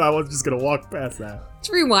 I knew I was just going to walk past that. Let's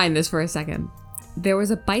rewind this for a second. There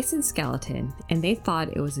was a bison skeleton, and they thought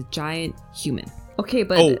it was a giant human. Okay,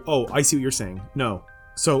 but... Oh, I see what you're saying. No.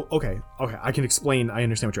 So, okay, I can explain. I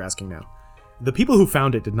understand what you're asking now. The people who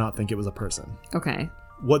found it did not think it was a person. Okay.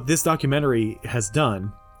 What this documentary has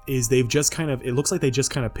done is they've just it looks like they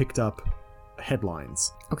just kind of picked up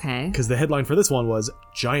headlines. Okay. Because the headline for this one was,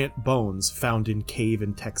 Giant Bones Found in Cave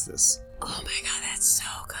in Texas. Oh my god, that's so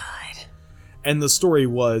good. And the story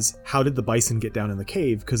was, how did the bison get down in the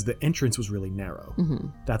cave? Because the entrance was really narrow. Mm-hmm.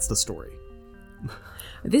 That's the story.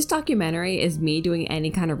 This documentary is me doing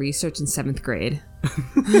any kind of research in 7th grade.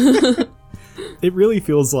 It really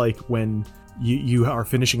feels like when you are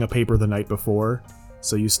finishing a paper the night before,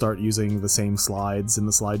 so you start using the same slides in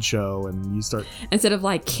the slideshow, and you start... Instead of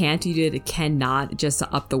can't, you did cannot, just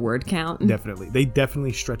to up the word count. Definitely. They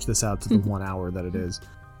definitely stretch this out to the 1 hour that it is.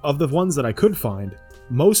 Of the ones that I could find,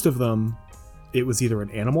 most of them, it was either an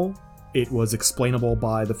animal, it was explainable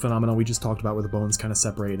by the phenomenon we just talked about where the bones kind of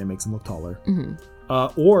separate and it makes them look taller,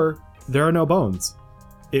 or there are no bones.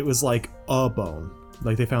 It was like a bone.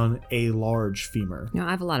 They found a large femur. No,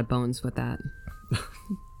 I have a lot of bones with that.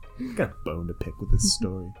 Got a bone to pick with this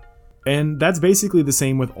story. And that's basically the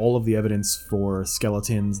same with all of the evidence for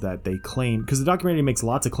skeletons that they claim, because the documentary makes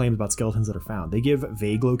lots of claims about skeletons that are found. They give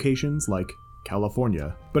vague locations like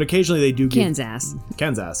California, but occasionally they do give...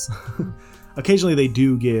 Kansas. Occasionally they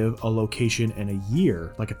do give a location and a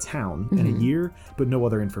year, like a town and a year, but no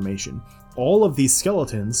other information. All of these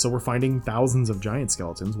skeletons, so we're finding thousands of giant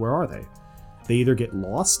skeletons, where are they? They either get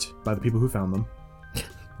lost by the people who found them,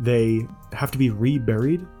 they have to be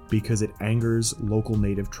reburied because it angers local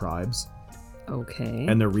native tribes. Okay.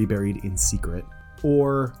 And they're reburied in secret.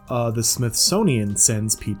 Or the Smithsonian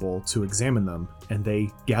sends people to examine them, and they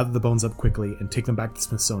gather the bones up quickly and take them back to the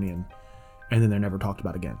Smithsonian, and then they're never talked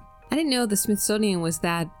about again. I didn't know the Smithsonian was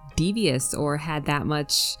that devious or had that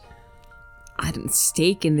much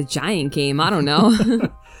stake in the giant game. I don't know.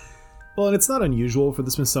 Well, and it's not unusual for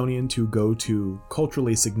the Smithsonian to go to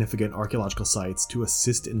culturally significant archaeological sites to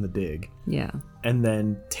assist in the dig. Yeah. And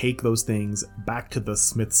then take those things back to the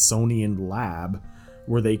Smithsonian lab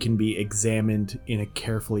where they can be examined in a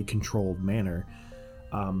carefully controlled manner.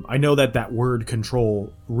 I know that word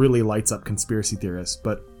control really lights up conspiracy theorists,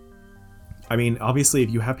 but I mean, obviously,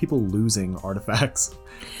 if you have people losing artifacts...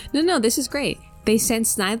 No, this is great. They sent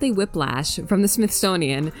Snidely Whiplash from the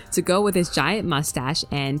Smithsonian to go with his giant mustache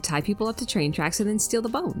and tie people up to train tracks and then steal the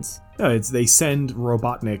bones. No, they send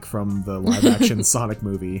Robotnik from the live-action Sonic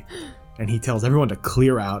movie, and he tells everyone to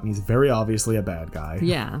clear out, and he's very obviously a bad guy.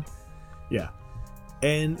 Yeah. Yeah.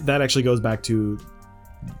 And that actually goes back to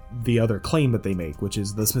the other claim that they make, which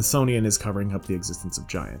is the Smithsonian is covering up the existence of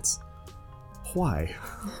giants. Why?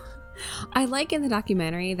 I like in the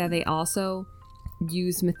documentary that they also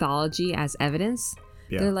use mythology as evidence.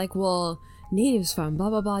 Yeah. They're like, well, natives from blah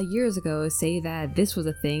blah blah years ago say that this was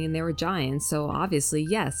a thing and they were giants, so obviously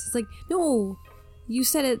yes. It's like, no, you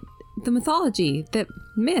said it, the mythology, the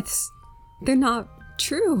myths, they're not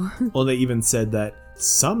true. Well, they even said that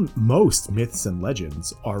most myths and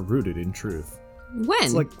legends are rooted in truth. When?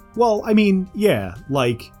 It's like, well, I mean, yeah,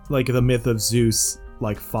 like the myth of Zeus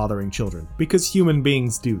fathering children, because human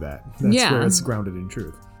beings do that. That's where it's grounded in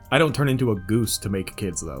truth. I don't turn into a goose to make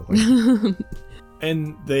kids, though.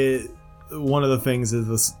 And one of the things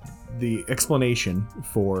is the explanation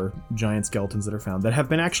for giant skeletons that are found that have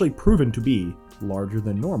been actually proven to be larger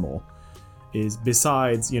than normal is,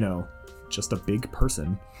 besides, just a big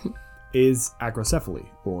person, is acrocephaly,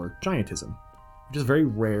 or giantism, which is a very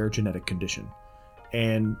rare genetic condition.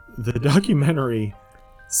 And the documentary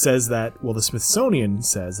says that, well, the Smithsonian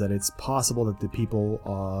says that it's possible that the people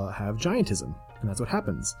have giantism, and that's what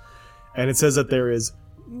happens. And it says that there is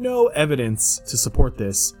no evidence to support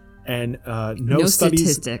this, and no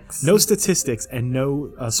studies, statistics, and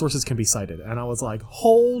no sources can be cited. And I was like,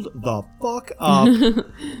 hold the fuck up.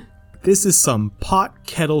 This is some pot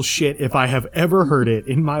kettle shit if I have ever heard it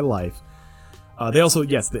in my life. They also,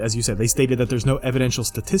 yes, as you said, they stated that there's no evidential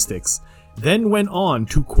statistics, then went on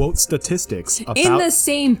to quote statistics about... In the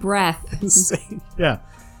same breath. Yeah.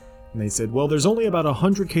 And they said, well, there's only about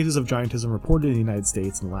 100 cases of giantism reported in the United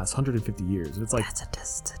States in the last 150 years. It's like... That's a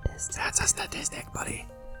statistic. That's a statistic, buddy.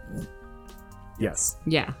 Yes.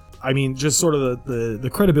 Yeah. I mean, just sort of the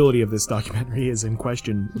credibility of this documentary is in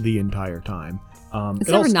question the entire time. It's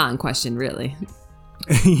never not in question, really.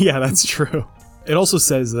 Yeah, that's true. It also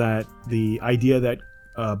says that the idea that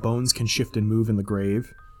bones can shift and move in the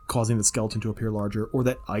grave, causing the skeleton to appear larger, or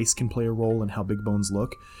that ice can play a role in how big bones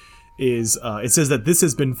look, is it says that this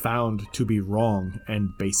has been found to be wrong and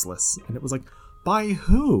baseless. And it was like, by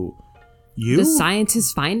who? You? The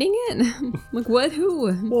scientists finding it? Like, what?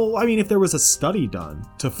 Who? Well, I mean, if there was a study done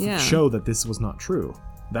to show that this was not true,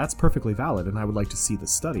 that's perfectly valid, and I would like to see the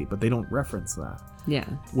study, but they don't reference that. Yeah.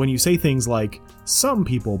 When you say things like, some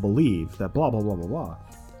people believe that blah, blah, blah, blah, blah,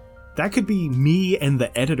 that could be me and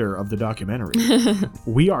the editor of the documentary.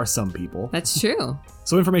 We are some people. That's true.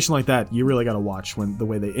 So information like that, you really got to watch when the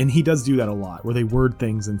way they... And he does do that a lot, where they word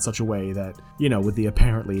things in such a way that, you know, with the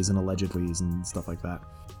apparentlys and allegedlys and stuff like that.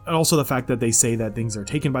 And also the fact that they say that things are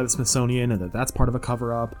taken by the Smithsonian and that that's part of a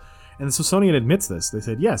cover-up. And the Smithsonian admits this. They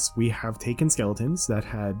said, yes, we have taken skeletons that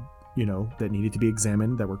had, you know, that needed to be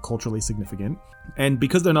examined, that were culturally significant. And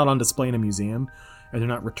because they're not on display in a museum, and they're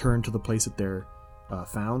not returned to the place that they're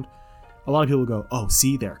found, a lot of people go, oh,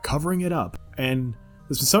 see, they're covering it up. And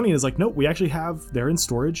the Smithsonian is like, nope, we actually they're in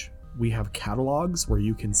storage. We have catalogs where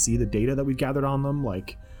you can see the data that we've gathered on them,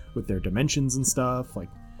 like with their dimensions and stuff. Like,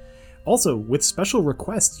 also, with special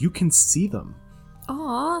requests, you can see them.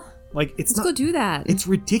 Aww. Like, Let's go do that. It's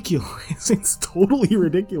ridiculous. It's totally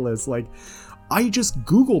ridiculous. Like, I just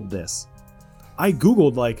Googled this. I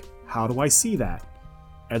Googled, like, how do I see that?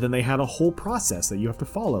 And then they had a whole process that you have to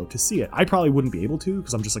follow to see it. I probably wouldn't be able to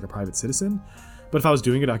because I'm just like a private citizen. But if I was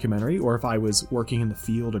doing a documentary, or if I was working in the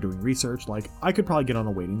field or doing research, like, I could probably get on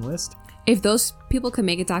a waiting list. If those people can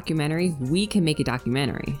make a documentary, we can make a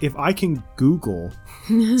documentary. If I can Google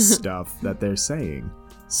stuff that they're saying,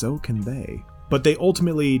 so can they. But they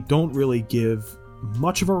ultimately don't really give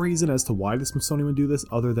much of a reason as to why the Smithsonian would do this,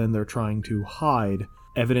 other than they're trying to hide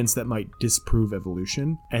evidence that might disprove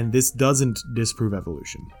evolution. And this doesn't disprove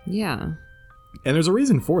evolution. Yeah. And there's a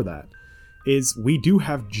reason for that, is we do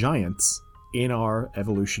have giants in our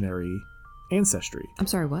evolutionary ancestry. I'm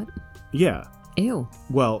sorry, what? Yeah. Ew.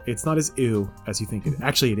 Well, it's not as ew as you think.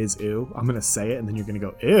 Actually, it is ew. I'm going to say it, and then you're going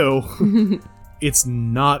to go, ew. It's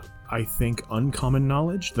not, I think, uncommon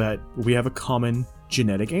knowledge that we have a common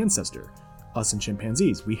genetic ancestor. Us and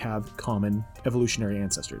chimpanzees, we have common evolutionary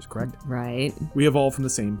ancestors, correct? Right. We evolved from the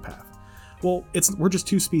same path. Well, we're just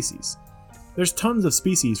two species. There's tons of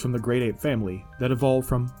species from the great ape family that evolved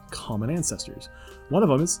from common ancestors. One of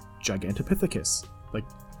them is Gigantopithecus, like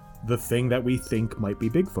the thing that we think might be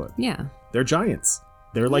Bigfoot. Yeah. They're giants.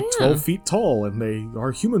 They're like 12 feet tall, and they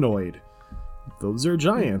are humanoid. Those are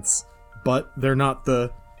giants. But they're not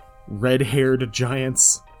the red-haired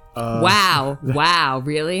giants. Wow. Wow,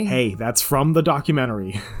 really? Hey, that's from the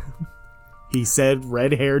documentary. He said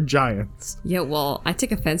red-haired giants. Yeah, well, I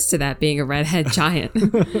take offense to that being a redhead giant.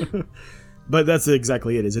 But that's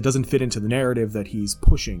exactly it. It doesn't fit into the narrative that he's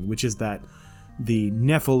pushing, which is that the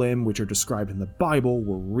Nephilim, which are described in the Bible,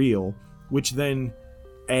 were real, which then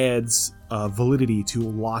adds validity to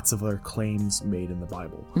lots of other claims made in the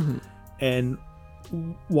Bible. Mm-hmm. And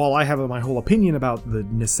while I have my whole opinion about the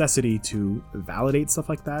necessity to validate stuff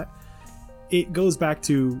like that, it goes back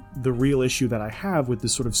to the real issue that I have with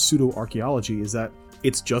this sort of pseudo-archaeology, is that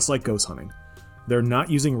it's just like ghost hunting. They're not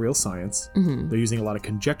using real science. Mm-hmm. They're using a lot of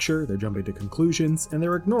conjecture, they're jumping to conclusions, and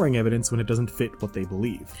they're ignoring evidence when it doesn't fit what they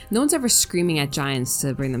believe. No one's ever screaming at giants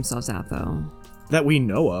to bring themselves out, though. That we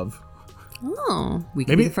know of. Oh, we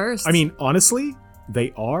can be the first. I mean, honestly,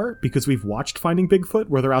 they are, because we've watched Finding Bigfoot,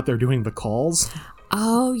 where they're out there doing the calls.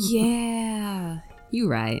 Oh, yeah. You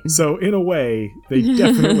right. So, in a way, they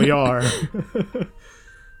definitely are.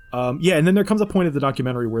 Yeah, and then there comes a point of the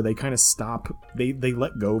documentary where they kind of stop, they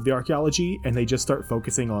let go of the archaeology, and they just start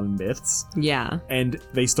focusing on myths. Yeah. And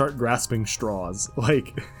they start grasping straws.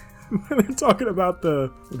 Like, They're talking about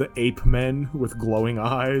the ape men with glowing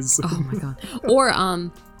eyes. Oh my god. Or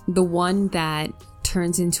the one that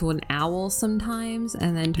turns into an owl sometimes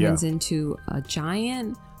and then turns into a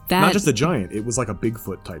giant. Not just a giant, it was like a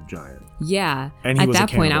Bigfoot type giant. Yeah. And he at was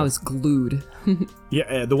that a point, I cannibal. was glued.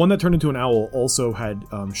 Yeah, the one that turned into an owl also had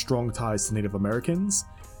strong ties to Native Americans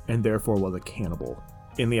and therefore was a cannibal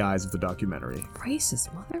in the eyes of the documentary.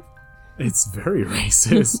 Racist mother. It's very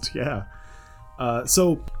racist, yeah.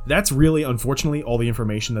 So that's really, unfortunately, all the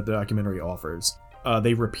information that the documentary offers.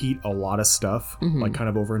 They repeat a lot of stuff, like kind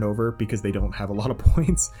of over and over, because they don't have a lot of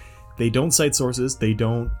points. They don't cite sources. They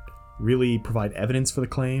don't really provide evidence for the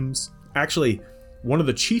claims. Actually, one of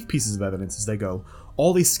the chief pieces of evidence is they go,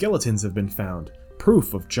 all these skeletons have been found,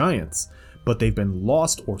 proof of giants, but they've been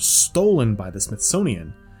lost or stolen by the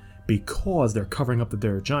Smithsonian because they're covering up that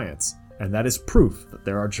there are giants. And that is proof that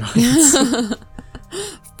there are giants.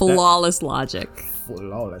 Flawless logic.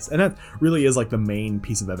 Flawless. And that really is like the main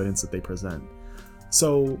piece of evidence that they present.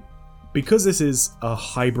 So, because this is a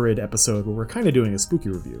hybrid episode where we're kind of doing a spooky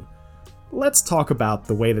review, let's talk about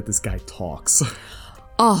the way that this guy talks.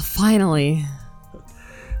 Oh, finally.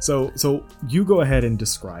 So you go ahead and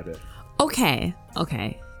describe it. Okay.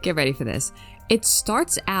 Get ready for this. It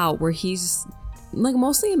starts out where he's like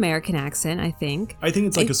mostly American accent, I think. I think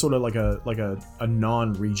it's like a sort of like a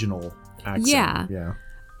non-regional accent. Yeah. Yeah.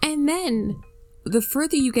 And then the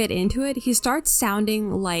further you get into it, he starts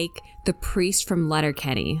sounding like the priest from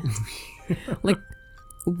Letterkenny. Like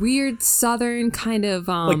weird southern kind of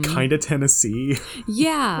Like kind of Tennessee.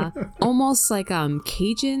 yeah, almost like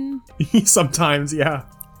Cajun. Sometimes, yeah.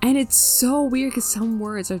 And it's so weird because some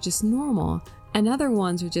words are just normal and other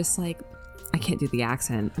ones are just like, I can't do the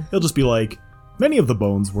accent. He'll just be like, many of the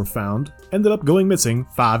bones were found, ended up going missing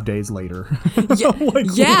 5 days later. Yeah, like,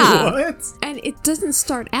 yeah. What? And it doesn't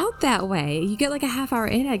start out that way. You get like a half hour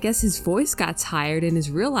in, I guess his voice got tired and his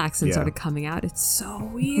real accent started coming out. It's so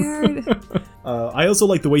weird. I also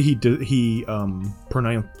like the way he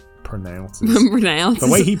pronounces. Pronounce. The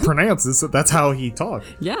way he pronounces, that's how he talks.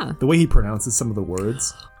 Yeah. The way he pronounces some of the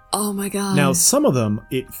words. Oh my god. Now, some of them,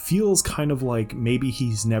 it feels kind of like maybe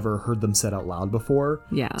he's never heard them said out loud before.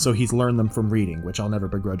 Yeah. So he's learned them from reading, which I'll never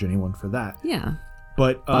begrudge anyone for that. Yeah.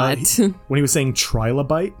 But when he was saying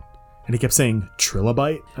trilobite, and he kept saying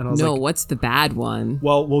trilobite, and I was no, like, what's the bad one?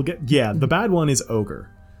 well, we'll get, the bad one is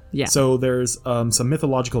ogre. Yeah. So there's some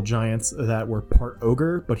mythological giants that were part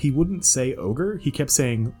ogre, but he wouldn't say ogre. He kept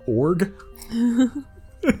saying org.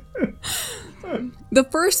 The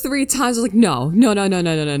first 3 times I was like, no.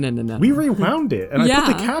 We rewound it, and I put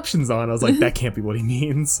the Yeah. captions on. I was like, that can't be what he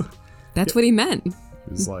means. That's what he meant. It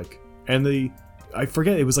was like, and I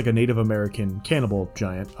forget, it was like a Native American cannibal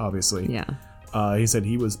giant, obviously. Yeah. He said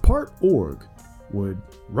he was part org, would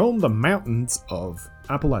roam the mountains of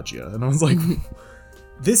Appalachia. And I was like,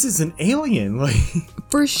 this is an alien. Like,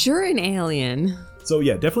 For sure an alien. so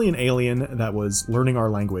yeah, definitely an alien that was learning our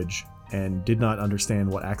language and did not understand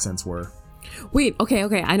what accents were. Wait, okay,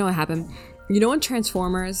 I know what happened. You know in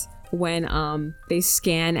Transformers when they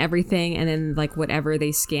scan everything and then like whatever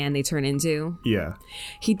they scan they turn into? Yeah.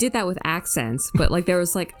 He did that with accents, but like there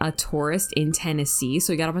was like a tourist in Tennessee,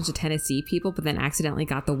 so he got a bunch of Tennessee people, but then accidentally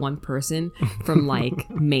got the one person from like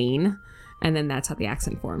Maine, and then that's how the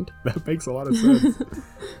accent formed. That makes a lot of sense.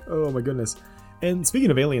 Oh my goodness. And speaking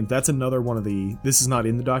of aliens, that's another one of this is not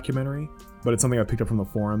in the documentary, but it's something I picked up from the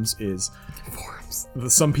forums, is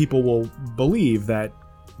some people will believe that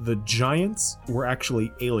the giants were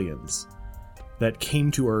actually aliens that came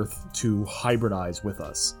to Earth to hybridize with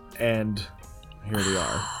us. And here we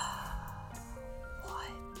are.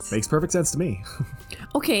 What? Makes perfect sense to me.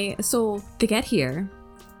 Okay, so they get here,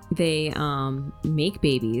 they make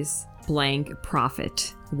babies, blank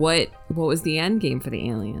profit. What was the end game for the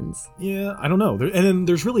aliens? Yeah, I don't know. And then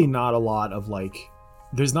there's really not a lot of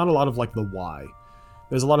there's not a lot of the why.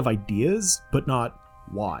 There's a lot of ideas, but not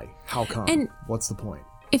why. How come? And what's the point?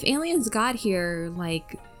 if aliens got here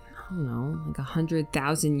like, I don't know, like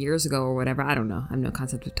 100,000 years ago or whatever, I don't know. I have no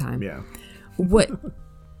concept of time. Yeah.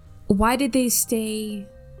 Why did they stay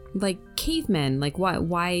like cavemen? Like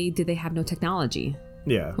why did they have no technology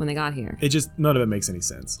Yeah. when they got here? It just, none of it makes any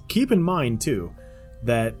sense. Keep in mind, too,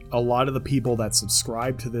 that a lot of the people that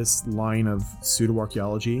subscribe to this line of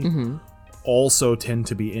pseudo-archaeology also tend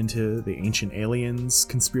to be into the Ancient Aliens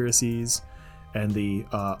conspiracies and the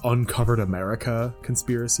Uncovered America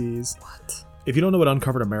conspiracies. What? If you don't know what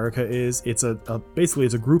Uncovered America is, it's basically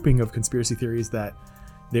it's a grouping of conspiracy theories that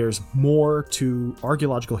there's more to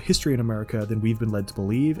archaeological history in America than we've been led to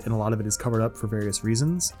believe, and a lot of it is covered up for various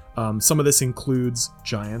reasons. Some of this includes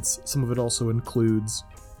giants. Some of it also includes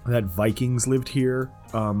that Vikings lived here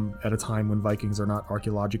at a time when Vikings are not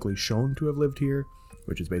archaeologically shown to have lived here,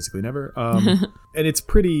 which is basically never. And it's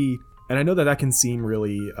pretty... And I know that can seem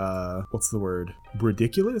really, what's the word?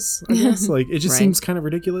 Ridiculous, I guess? Like, it just seems kind of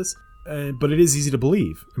ridiculous. But it is easy to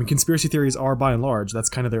believe. I mean, conspiracy theories are, by and large, that's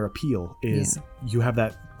kind of their appeal, is you have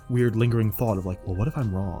that weird lingering thought of like, well, what if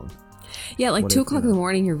I'm wrong? Yeah, like 2 o'clock in the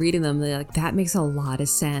morning, you're reading them. They're like, that makes a lot of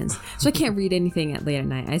sense. So I can't read anything late at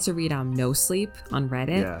night. I used to read No Sleep on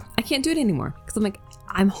Reddit. Yeah. I can't do it anymore because I'm like,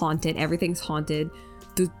 I'm haunted. Everything's haunted.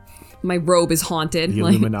 My robe is haunted. The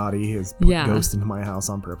Illuminati has put ghosts into my house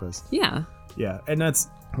on purpose. Yeah. Yeah, and that's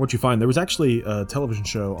what you find. There was actually a television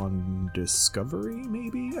show on Discovery,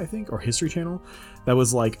 maybe, I think, or History Channel, that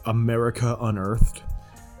was like America Unearthed.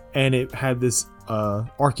 And it had this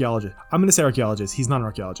archaeologist. I'm going to say archaeologist. He's not an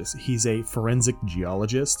archaeologist. He's a forensic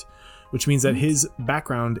geologist, which means that his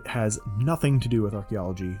background has nothing to do with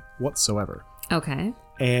archaeology whatsoever. Okay.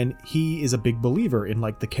 And he is a big believer in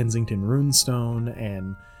like the Kensington Runestone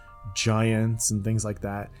and giants and things like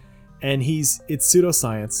that. And it's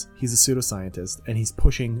pseudoscience. He's a pseudoscientist, and he's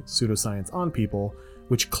pushing pseudoscience on people,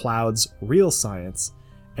 which clouds real science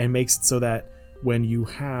and makes it so that when you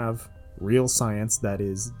have real science that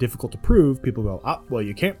is difficult to prove, people go, well,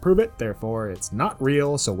 you can't prove it, therefore it's not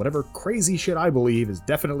real, so whatever crazy shit I believe is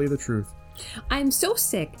definitely the truth. I'm so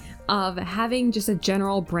sick of having just a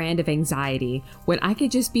general brand of anxiety when I could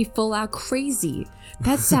just be full out crazy.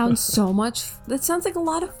 That sounds that sounds like a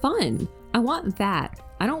lot of fun. I want that.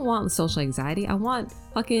 I don't want social anxiety. I want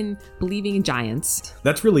fucking believing in giants.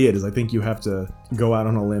 That's really it, is I think you have to go out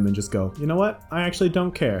on a limb and just go, you know what? I actually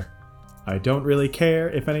don't care. I don't really care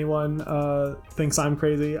if anyone thinks I'm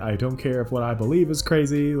crazy. I don't care if what I believe is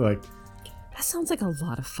crazy. Like, that sounds like a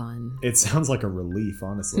lot of fun. It sounds like a relief,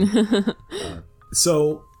 honestly.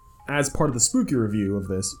 So, as part of the spooky review of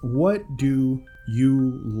this, what do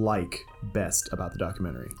you like best about the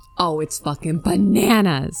documentary? Oh, it's fucking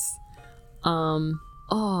bananas.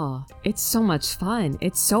 It's so much fun.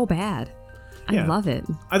 It's so bad. I love it.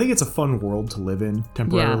 I think it's a fun world to live in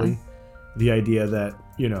temporarily. Yeah. The idea that,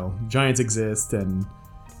 giants exist and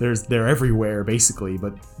they're everywhere basically,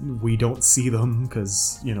 but we don't see them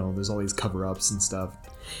because, there's all these cover-ups and stuff.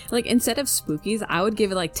 Like, instead of spookies, I would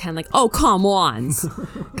give it like 10, like, oh, come on.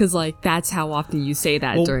 Because, like, that's how often you say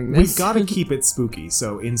that during this. We've got to keep it spooky.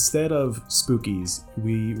 So instead of spookies,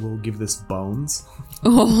 we will give this bones.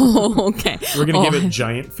 Oh, okay. We're going to give it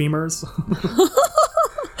giant femurs.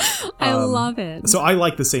 I love it. So I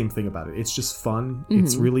like the same thing about it. It's just fun. Mm-hmm.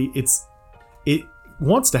 It's really, it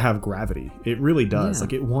wants to have gravity. It really does. Yeah.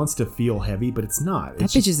 Like, it wants to feel heavy, but it's not. That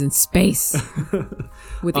bitch is in space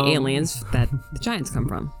with the aliens that the giants come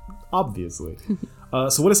from. Obviously.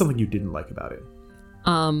 So what is something you didn't like about it?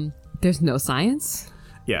 There's no science.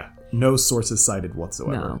 Yeah. No sources cited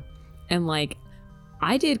whatsoever. No. And like,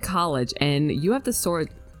 I did college, and you have to cite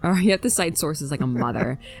sources like a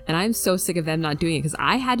mother. And I'm so sick of them not doing it because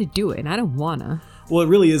I had to do it and I don't wanna. Well, it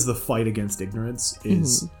really is the fight against ignorance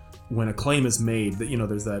is when a claim is made that,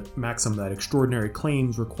 there's that maxim that extraordinary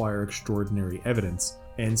claims require extraordinary evidence.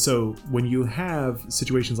 And so when you have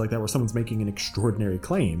situations like that where someone's making an extraordinary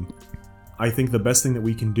claim, I think the best thing that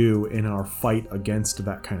we can do in our fight against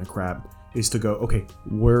that kind of crap is to go, okay,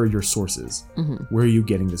 where are your sources? Mm-hmm. Where are you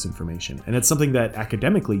getting this information? And it's something that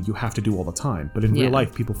academically you have to do all the time, but in real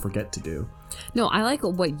life people forget to do. No, I like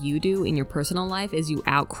what you do in your personal life is you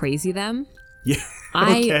out crazy them. Yeah.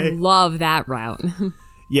 Okay. I love that route.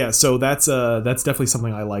 Yeah, so that's definitely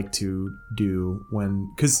something I like to do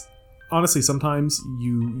because honestly, sometimes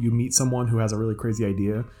you meet someone who has a really crazy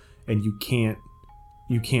idea and you can't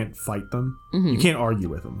fight them. Mm-hmm. You can't argue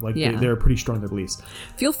with them. Like, they're pretty strong in their beliefs.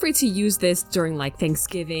 Feel free to use this during like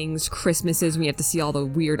Thanksgivings, Christmases, when you have to see all the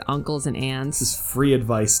weird uncles and aunts. This is free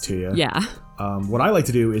advice to you. Yeah. What I like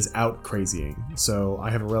to do is out crazying. So I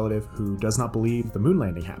have a relative who does not believe the moon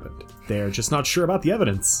landing happened. They're just not sure about the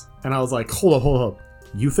evidence. And I was like, hold up.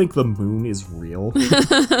 You think the moon is real?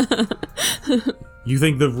 You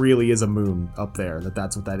think there really is a moon up there?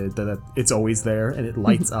 That's what that is? That it's always there and it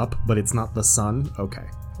lights up, but it's not the sun? Okay.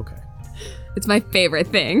 It's my favorite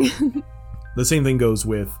thing. The same thing goes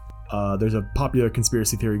with, there's a popular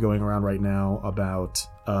conspiracy theory going around right now about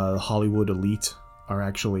Hollywood elite are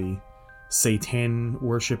actually Satan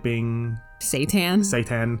worshipping pedophile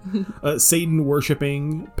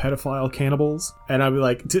cannibals. And I'd be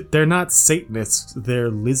like, they're not Satanists, they're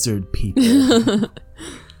lizard people.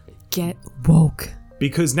 Get woke.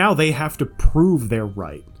 Because now they have to prove they're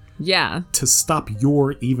right. Yeah. to stop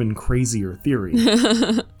your even crazier theory.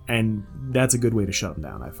 And that's a good way to shut them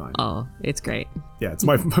down, I find. Oh, it's great. Yeah, it's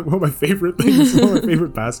one of my favorite things, one of my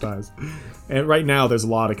favorite pastimes. And right now, there's a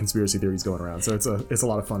lot of conspiracy theories going around, so it's a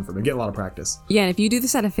lot of fun for me. Get a lot of practice. Yeah, and if you do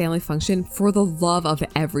this at a family function, for the love of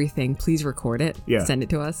everything, please record it. Yeah. Send it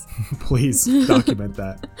to us. Please document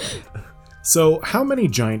that. So, how many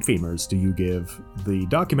giant femurs do you give the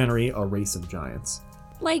documentary A Race of Giants?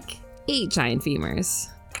 Like 8 giant femurs.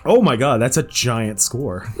 Oh my god, that's a giant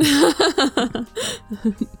score.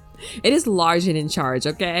 It is large and in charge,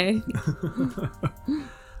 okay?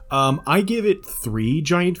 I give it 3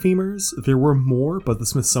 giant femurs. There were more, but the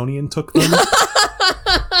Smithsonian took them.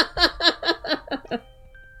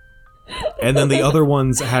 And then the other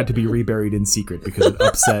ones had to be reburied in secret because it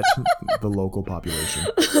upset the local population.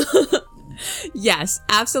 Yes,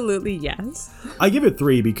 absolutely yes. I give it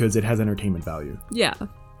 3 because it has entertainment value. Yeah.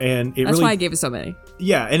 And That's why I gave it so many.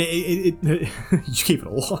 Yeah, and it you gave it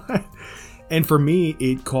a lot. And for me,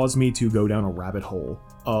 it caused me to go down a rabbit hole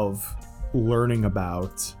of learning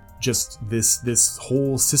about just this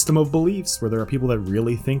whole system of beliefs where there are people that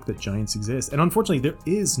really think that giants exist. And unfortunately, there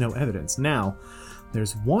is no evidence. Now,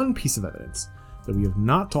 there's one piece of evidence that we have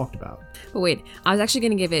not talked about. But wait, I was actually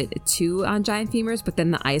going to give it 2 on giant femurs, but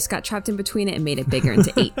then the ice got trapped in between it and made it bigger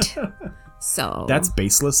into 8. So That's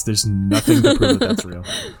baseless. There's nothing to prove that that's real.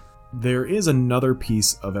 There is another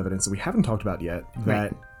piece of evidence that we haven't talked about yet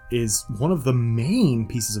that is one of the main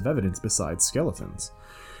pieces of evidence besides skeletons,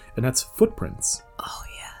 and that's footprints. Oh,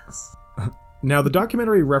 yes. Now, the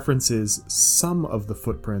documentary references some of the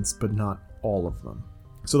footprints, but not all of them.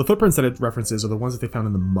 So the footprints that it references are the ones that they found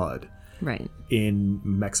in the mud. Right. In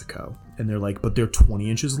Mexico. And they're like, but they're 20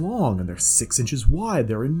 inches long and they're 6 inches wide.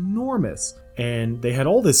 They're enormous. And they had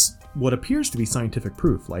all this, what appears to be scientific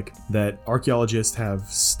proof, like that archaeologists have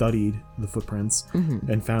studied the footprints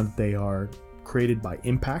and found that they are created by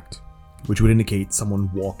impact, which would indicate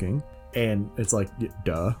someone walking. And it's like,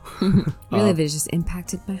 duh. Really, they just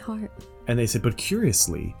impacted my heart. And they said, but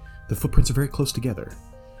curiously, the footprints are very close together.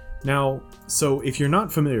 Now, so if you're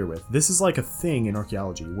not familiar with, this is like a thing in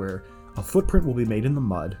archaeology where a footprint will be made in the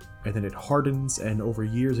mud, and then it hardens, and over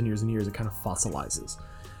years and years and years, it kind of fossilizes.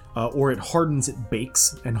 Or it hardens, it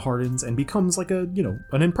bakes and hardens, and becomes like a,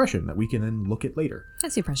 an impression that we can then look at later.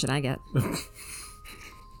 That's the impression I get.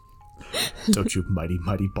 Don't you mighty,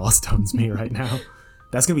 mighty boss tones me right now.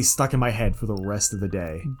 That's going to be stuck in my head for the rest of the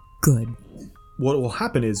day. Good. What will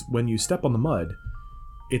happen is, when you step on the mud,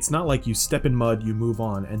 it's not like you step in mud, you move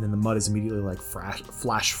on, and then the mud is immediately like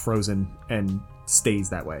flash frozen and stays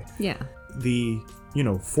that way. Yeah. The,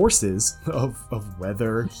 forces of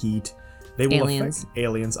weather, heat, they will Aliens. affect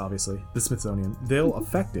aliens, obviously, the Smithsonian. They'll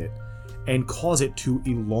affect it and cause it to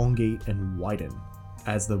elongate and widen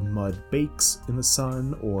as the mud bakes in the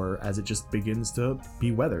sun or as it just begins to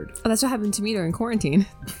be weathered. Oh, that's what happened to me during quarantine.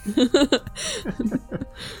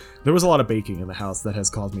 There was a lot of baking in the house that has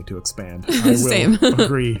caused me to expand. I will Same.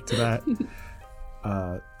 agree to that.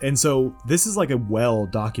 And so this is like a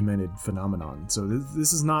well-documented phenomenon. So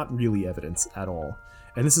this is not really evidence at all.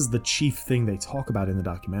 And this is the chief thing they talk about in the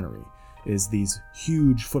documentary, is these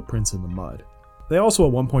huge footprints in the mud. They also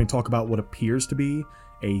at one point talk about what appears to be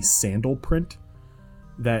a sandal print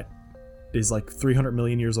that is like 300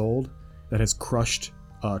 million years old that has crushed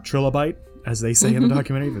trilobite, as they say in the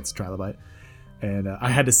documentary. It's trilobite. And I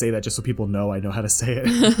had to say that just so people know I know how to say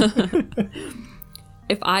it.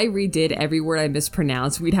 If I redid every word I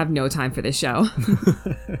mispronounced, we'd have no time for this show.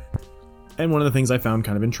 And one of the things I found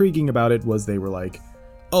kind of intriguing about it was they were like,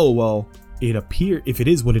 oh, well, if it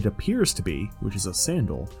is what it appears to be, which is a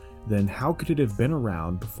sandal, then how could it have been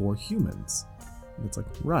around before humans? And it's like,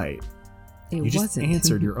 right. You just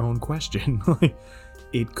answered your own question.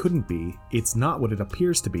 It couldn't be. It's not what it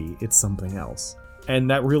appears to be. It's something else. And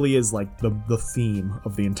that really is like the theme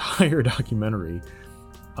of the entire documentary.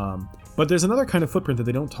 But there's another kind of footprint that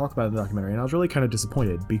they don't talk about in the documentary, and I was really kind of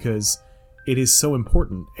disappointed because it is so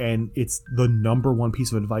important, and it's the number one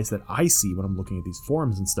piece of advice that I see when I'm looking at these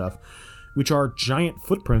forums and stuff, which are giant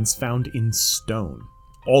footprints found in stone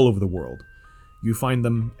all over the world. You find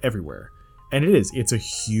them everywhere. And it's a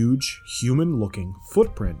huge human-looking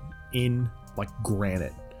footprint in like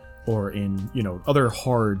granite or in, other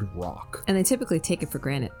hard rock. And they typically take it for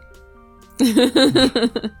granted.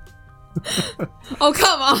 Oh,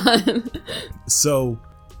 come on. So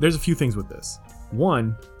there's a few things with this.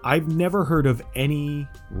 One, I've never heard of any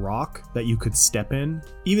rock that you could step in,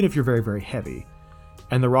 even if you're very, very heavy,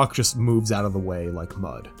 and the rock just moves out of the way like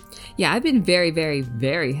mud. Yeah, I've been very, very,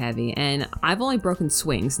 very heavy, and I've only broken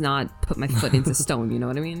swings, not put my foot into stone, you know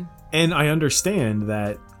what I mean? And I understand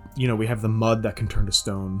that we have the mud that can turn to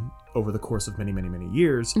stone over the course of many, many, many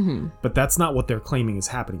years. But that's not what they're claiming is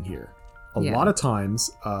happening here. A lot of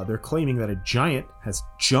times, they're claiming that a giant has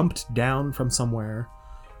jumped down from somewhere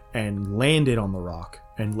and landed on the rock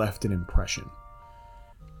and left an impression.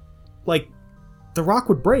 Like, the rock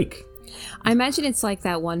would break. I imagine it's like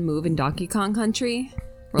that one move in Donkey Kong Country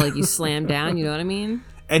where like you slam down, you know what I mean?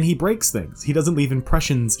 And he breaks things. He doesn't leave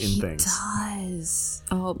impressions in things. He does.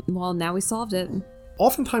 Oh, well, now we solved it.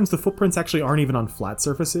 Oftentimes the footprints actually aren't even on flat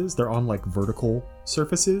surfaces. They're on like vertical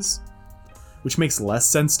surfaces, which makes less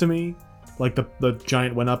sense to me. Like the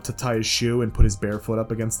giant went up to tie his shoe and put his bare foot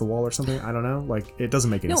up against the wall or something. I don't know. Like, it doesn't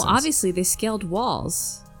make any sense. No, obviously they scaled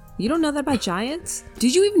walls. You don't know that about giants?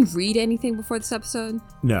 Did you even read anything before this episode?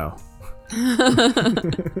 No.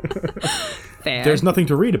 Fair. There's nothing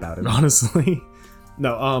to read about it, honestly.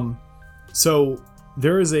 No, so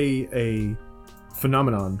there is a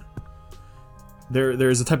phenomenon. There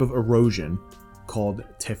is a type of erosion called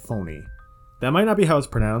tephony. That might not be how it's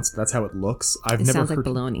pronounced. That's how it looks. It sounds like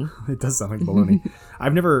baloney. It does sound like baloney.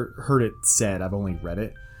 I've never heard it said. I've only read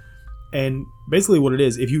it. And basically what it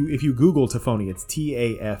is, if you Google tephony, it's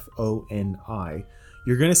Tafoni,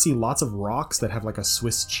 you're going to see lots of rocks that have like a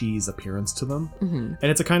Swiss cheese appearance to them. And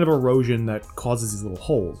it's a kind of erosion that causes these little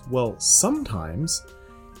holes. Well, sometimes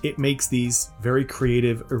it makes these very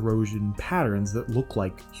creative erosion patterns that look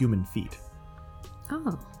like human feet.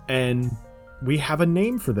 Oh. And we have a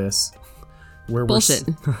name for this. Where Bullshit.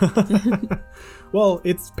 Well,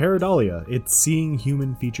 it's pareidolia. It's seeing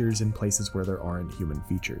human features in places where there aren't human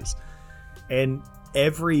features. And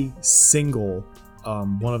every single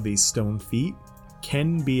one of these stone feet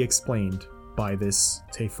can be explained by this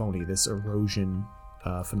tephony, this erosion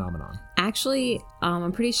phenomenon. Actually,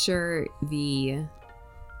 I'm pretty sure the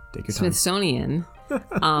Take your time. Smithsonian,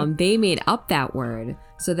 they made up that word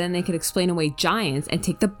so then they could explain away giants and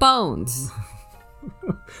take the bones.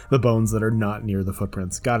 The bones that are not near the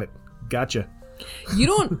footprints. Got it. Gotcha.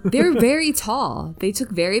 They're very tall. They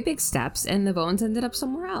took very big steps and the bones ended up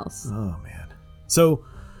somewhere else. Oh, man. So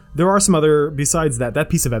there are some other, besides that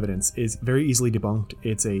piece of evidence is very easily debunked.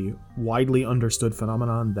 It's a widely understood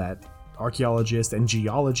phenomenon that archaeologists and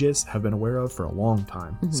geologists have been aware of for a long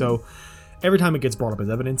time. So every time it gets brought up as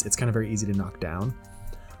evidence, it's kind of very easy to knock down.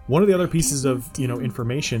 One of the other pieces of,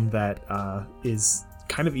 information that is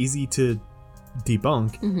kind of easy to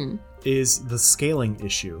debunk is the scaling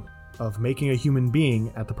issue of making a human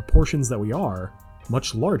being at the proportions that we are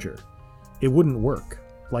much larger. It wouldn't work.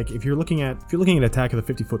 Like if you're looking at Attack of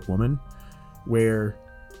the 50-Foot Woman, where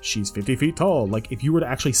she's 50 feet tall, like if you were to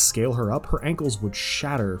actually scale her up, her ankles would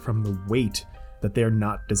shatter from the weight that they're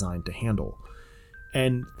not designed to handle.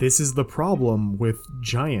 And this is the problem with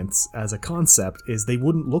giants as a concept, is they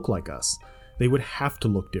wouldn't look like us. They would have to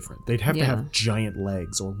look different. They'd have to have giant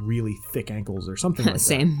legs or really thick ankles or something like that.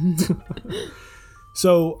 Same.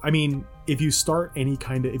 So, I mean, if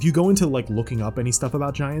you go into like looking up any stuff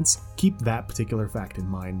about giants, keep that particular fact in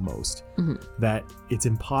mind most. That it's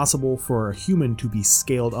impossible for a human to be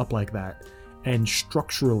scaled up like that and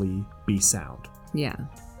structurally be sound. Yeah.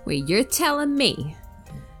 Wait, you're telling me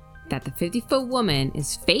that the 50-Foot Woman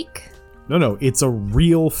is fake? No, it's a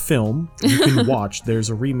real film you can watch. There's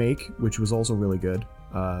a remake, which was also really good.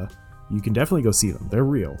 You can definitely go see them. They're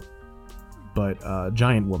real. But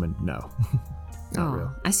Giant Woman, no. Not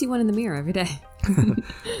real. I see one in the mirror every day.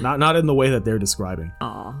 Not in the way that they're describing.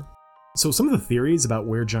 Aw. So some of the theories about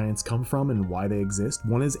where giants come from and why they exist,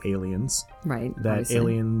 one is aliens. Right. That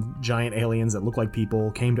obviously. giant aliens that look like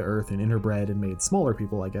people came to Earth and interbred and made smaller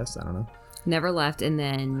people, I guess. I don't know. Never left and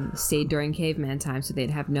then stayed during caveman time so they'd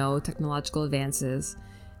have no technological advances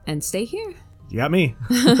and stay here. You got me.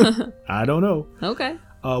 I don't know. Okay.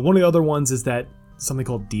 One of the other ones is that something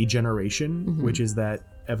called degeneration, which is that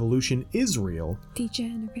evolution is real.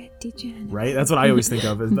 Degenerate. Right? That's what I always think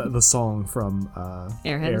of as the song from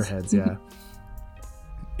Airheads, yeah.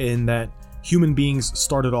 In that human beings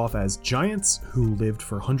started off as giants who lived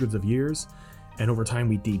for hundreds of years, and over time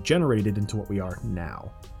we degenerated into what we are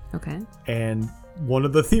now. Okay. And one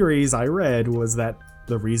of the theories I read was that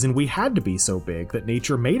the reason we had to be so big, that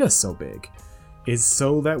nature made us so big, is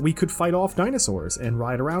so that we could fight off dinosaurs and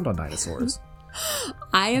ride around on dinosaurs.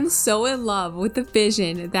 I am so in love with the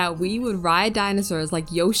vision that we would ride dinosaurs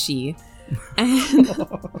like Yoshi. And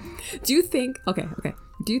do you think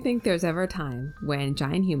there's ever a time when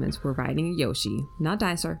giant humans were riding a Yoshi, not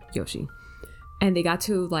dinosaur, Yoshi, and they got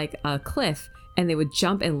to like a cliff and they would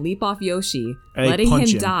jump and leap off Yoshi, and letting him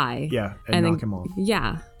die. Yeah, and knock him off.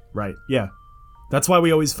 Yeah. Right, yeah. That's why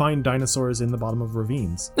we always find dinosaurs in the bottom of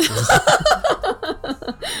ravines.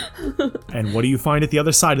 And what do you find at the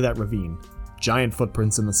other side of that ravine? giant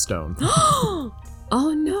footprints in the stone.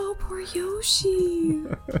 Oh no, poor Yoshi.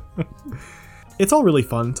 It's all really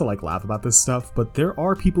fun to like laugh about this stuff, but there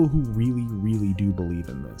are people who really, really do believe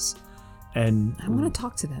in this. And I want to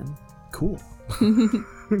talk to them. Cool.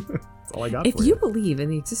 That's all I got If for you believe in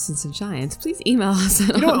the existence of giants, please email us.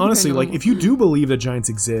 You know what, honestly, like if you do believe that giants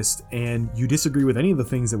exist and you disagree with any of the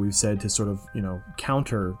things that we've said to sort of, you know,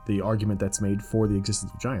 counter the argument that's made for the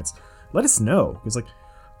existence of giants, let us know. Because like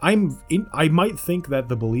I might think that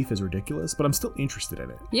the belief is ridiculous, but I'm still interested in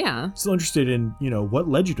it. Yeah. Still interested in, you know, what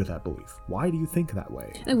led you to that belief? Why do you think that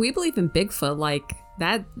way? And we believe in Bigfoot, like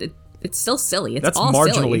that. It's still silly. It's That's all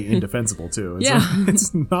marginally silly. indefensible too. It's Yeah.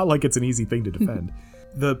 it's not like it's an easy thing to defend.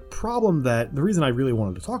 The reason I really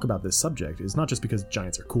wanted to talk about this subject is not just because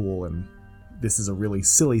giants are cool and this is a really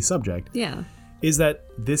silly subject. Yeah. Is that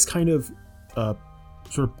this kind of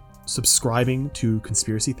sort of subscribing to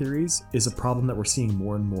conspiracy theories is a problem that we're seeing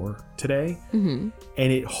more and more today. Mm-hmm.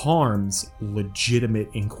 And it harms legitimate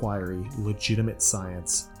inquiry, legitimate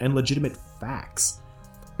science, and legitimate facts.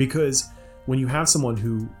 Because when you have someone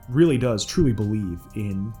who really does truly believe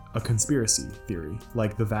in a conspiracy theory,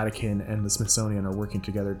 like the Vatican and the Smithsonian are working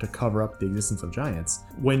together to cover up the existence of giants,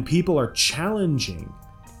 when people are challenging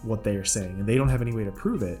what they are saying and they don't have any way to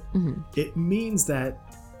prove it, it means that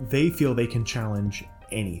they feel they can challenge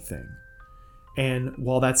anything. And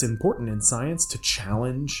while that's important in science to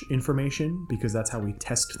challenge information, because that's how we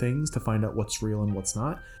test things to find out what's real and what's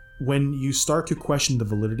not, when you start to question the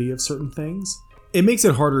validity of certain things, it makes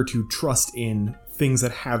it harder to trust in things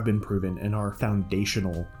that have been proven and are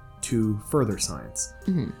foundational to further science.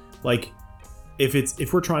 Like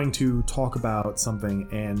if we're trying to talk about something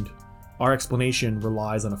and our explanation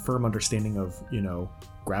relies on a firm understanding of, you know,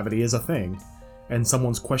 gravity is a thing, and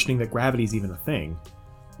someone's questioning that gravity is even a thing,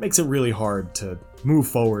 makes it really hard to move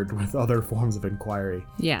forward with other forms of inquiry.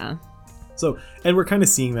 Yeah. So, and we're kind of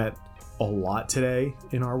seeing that a lot today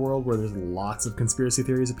in our world, where there's lots of conspiracy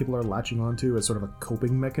theories that people are latching onto as sort of a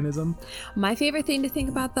coping mechanism. My favorite thing to think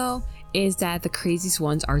about, though, is that the craziest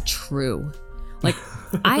ones are true. Like,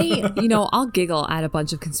 I'll giggle at a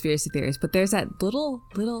bunch of conspiracy theories, but there's that little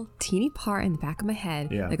teeny part in the back of my head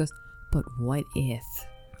that goes, but what if?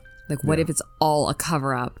 Like, what if it's all a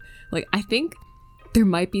cover up? Like, I think there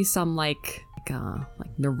might be some like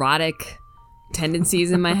neurotic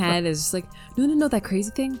tendencies in my head. It's just like, no, that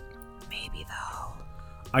crazy thing. Maybe though.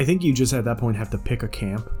 I think you just at that point have to pick a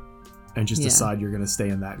camp and just decide you're going to stay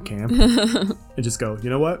in that camp and just go, you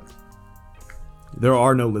know what? There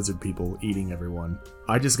are no lizard people eating everyone.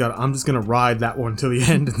 I'm just going to ride that one to the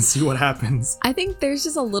end and see what happens. I think there's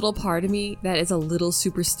just a little part of me that is a little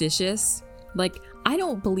superstitious. Like, I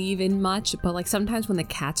don't believe in much, but like sometimes when the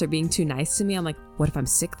cats are being too nice to me, I'm like, what if I'm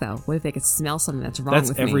sick though? What if they could smell something that's wrong with me?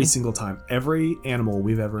 That's every single time. Every animal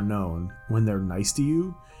we've ever known, when they're nice to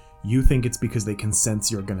you, you think it's because they can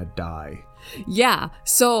sense you're gonna die. Yeah.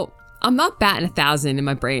 So I'm not batting 1,000 in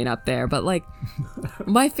my brain up there, but like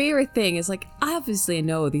my favorite thing is like, obviously I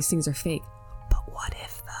know these things are fake, but what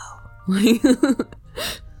if though?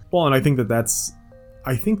 Well, and I think that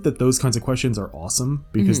those kinds of questions are awesome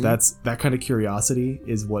because that kind of curiosity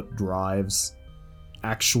is what drives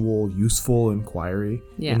actual useful inquiry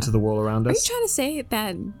into the world around us. Are you trying to say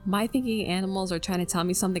that my thinking animals are trying to tell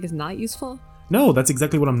me something is not useful? No, that's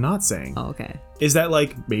exactly what I'm not saying. Oh, okay. Is that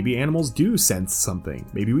like maybe animals do sense something?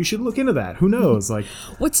 Maybe we should look into that. Who knows? Like,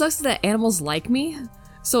 what sucks is that animals like me,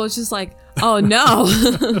 so it's just like, oh no.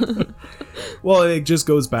 Well, it just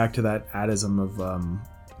goes back to that adism of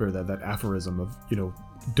or that aphorism of, you know,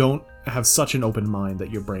 don't have such an open mind that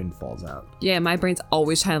your brain falls out. Yeah, my brain's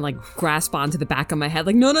always trying to like grasp onto the back of my head,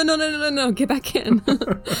 like no, get back in.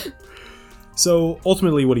 So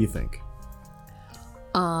ultimately, what do you think?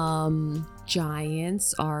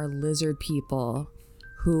 Giants are lizard people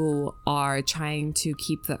who are trying to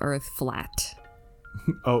keep the earth flat.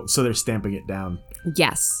 Oh, so they're stamping it down.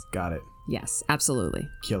 Yes. Got it. Yes, absolutely.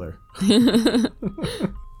 Killer. I'm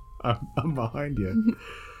behind you.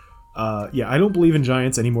 I don't believe in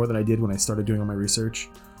giants any more than I did when I started doing all my research.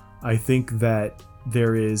 I think that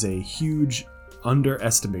there is a huge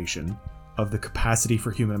underestimation of the capacity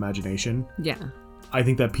for human imagination. Yeah. I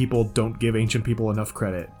think that people don't give ancient people enough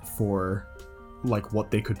credit for like what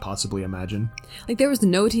they could possibly imagine. Like, there was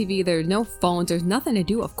no TV, there's no phones, there's nothing to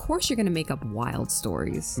do. Of course you're going to make up wild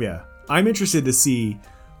stories. Yeah. I'm interested to see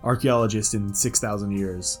archaeologists in 6,000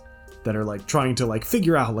 years that are like trying to like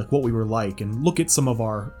figure out like what we were like and look at some of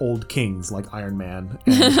our old kings like Iron Man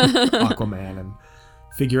and Aquaman and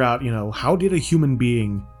figure out, you know, how did a human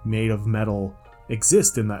being made of metal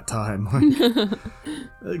exist in that time.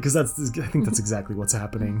 Because I think that's exactly what's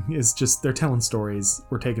happening. Is just they're telling stories.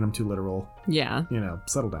 We're taking them too literal. Yeah.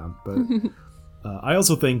 Settle down. But I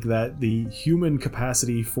also think that the human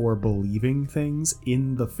capacity for believing things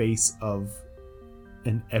in the face of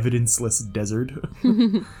an evidenceless desert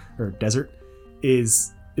or desert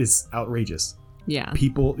is outrageous. Yeah.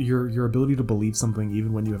 People, your ability to believe something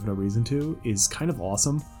even when you have no reason to is kind of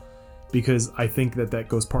awesome, because I think that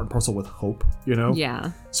goes part and parcel with hope,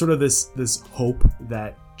 Yeah. Sort of this hope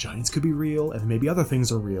that giants could be real and maybe other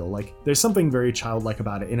things are real. Like, there's something very childlike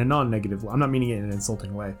about it in a non-negative, I'm not meaning it in an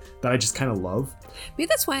insulting way, that I just kind of love. Maybe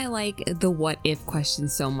that's why I like the what if question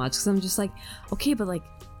so much, because I'm just like, okay, but like,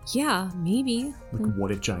 yeah, maybe. Like,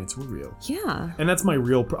 what if giants were real? Yeah. And that's my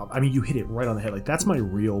real problem. I mean, you hit it right on the head. Like, that's my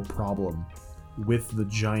real problem with the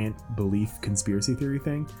giant belief conspiracy theory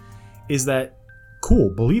thing, is that, cool,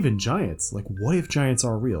 believe in giants. Like, what if giants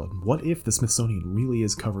are real? And what if the Smithsonian really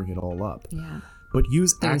is covering it all up? Yeah. But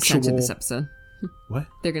use They're actual... gonna censor this episode. What?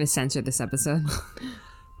 They're gonna censor this episode.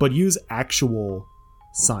 But use actual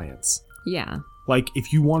science. Yeah. Like,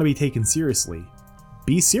 if you want to be taken seriously,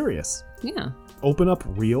 be serious. Yeah. Open up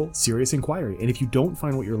real, serious inquiry. And if you don't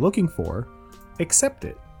find what you're looking for, accept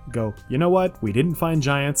it. Go, you know what? We didn't find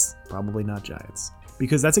giants. Probably not giants.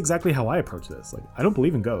 Because that's exactly how I approach this. Like, I don't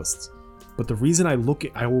believe in ghosts. But the reason I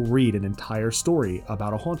will read an entire story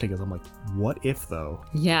about a haunting is I'm like, what if, though,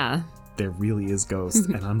 Yeah. there really is ghosts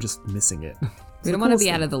and I'm just missing it? We don't want to be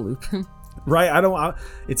out of the loop. Right?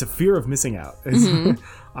 It's a fear of missing out.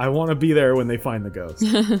 I want to be there when they find the ghost.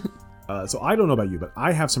 So I don't know about you, but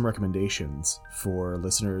I have some recommendations for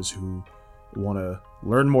listeners who want to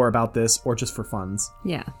learn more about this or just for funs.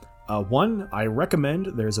 Yeah. One, I recommend,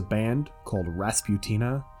 there's a band called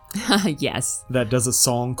Rasputina Yes. that does a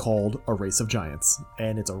song called A Race of Giants.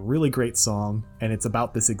 And it's a really great song, and it's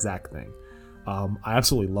about this exact thing. I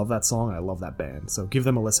absolutely love that song, and I love that band. So give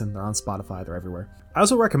them a listen. They're on Spotify. They're everywhere. I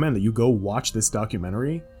also recommend that you go watch this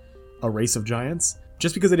documentary, A Race of Giants,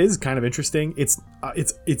 just because it is kind of interesting. It's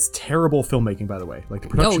terrible filmmaking, by the way. Like, the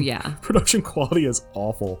production quality is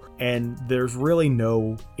awful, and there's really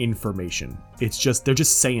no information. It's just they're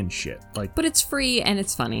just saying shit. Like, but it's free and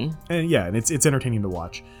it's funny. And yeah, and it's entertaining to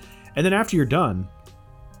watch. And then after you're done,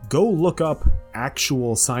 go look up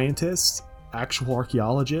actual scientists, actual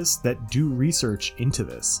archaeologists that do research into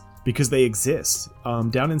this, because they exist.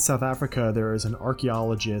 Down in South Africa, there is an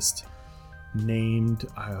archaeologist named,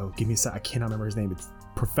 give me a sec, I cannot remember his name. It's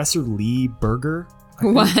Professor Lee Berger.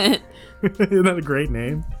 What? Isn't that a great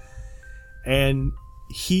name? And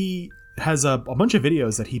he has a bunch of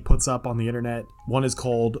videos that he puts up on the internet. One is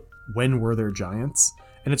called When Were There Giants?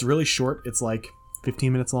 And it's really short. It's like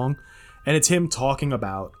 15 minutes long. And it's him talking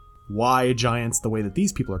about why giants, the way that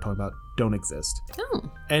these people are talking about, don't exist.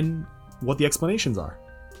 Oh. And what the explanations are.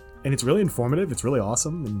 And it's really informative. It's really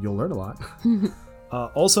awesome. And you'll learn a lot.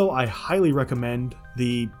 Also, I highly recommend,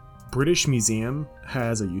 the British Museum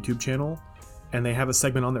has a YouTube channel, and they have a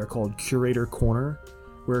segment on there called Curator Corner,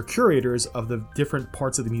 where curators of the different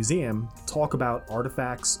parts of the museum talk about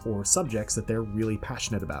artifacts or subjects that they're really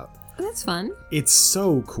passionate about. Oh, that's fun. It's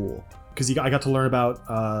so cool, because I got to learn about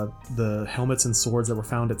the helmets and swords that were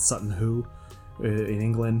found at Sutton Hoo in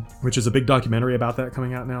England, which is a big documentary about that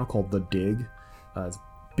coming out now called The Dig. It's a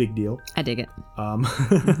big deal. I dig it.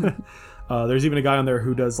 There's even a guy on there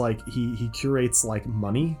who does, like, he curates, like,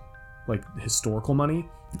 money, like historical money,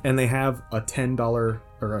 and they have a $10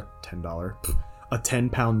 or a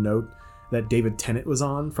 £10 note that David Tennant was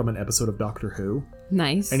on from an episode of Doctor Who.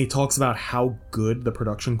 Nice. And he talks about how good the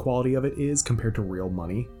production quality of it is compared to real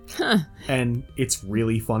money. Huh. And it's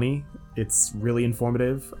really funny. It's really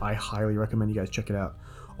informative. I highly recommend you guys check it out.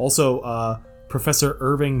 Also, Professor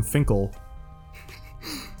Irving Finkel.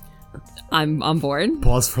 I'm on board.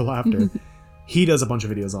 Pause for laughter. He does a bunch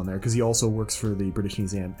of videos on there because he also works for the British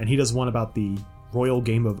Museum. And he does one about the Royal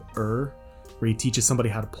Game of Ur, where he teaches somebody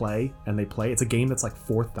how to play, and they play. It's a game that's like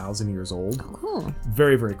 4,000 years old. Oh, cool.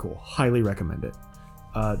 Very, very cool. Highly recommend it.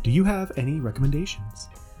 Do you have any recommendations?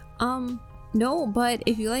 No, but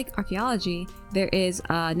if you like archaeology, there is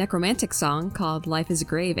a necromantic song called Life is a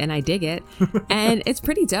Grave, and I dig it. And it's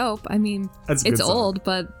pretty dope. I mean, That's a good it's song. old,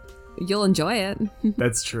 but you'll enjoy it.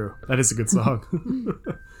 That's true. That is a good song.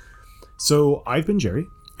 So, I've been Jerry.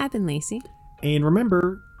 I've been Lacey. And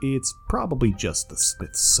remember, it's probably just the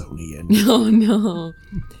Smithsonian. Oh, no.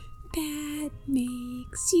 That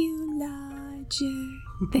makes you larger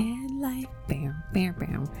than life. Bow, bow,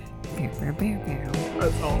 bow. Bow, bow, bow, bow.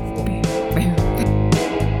 That's awful. Bow, bow, bow.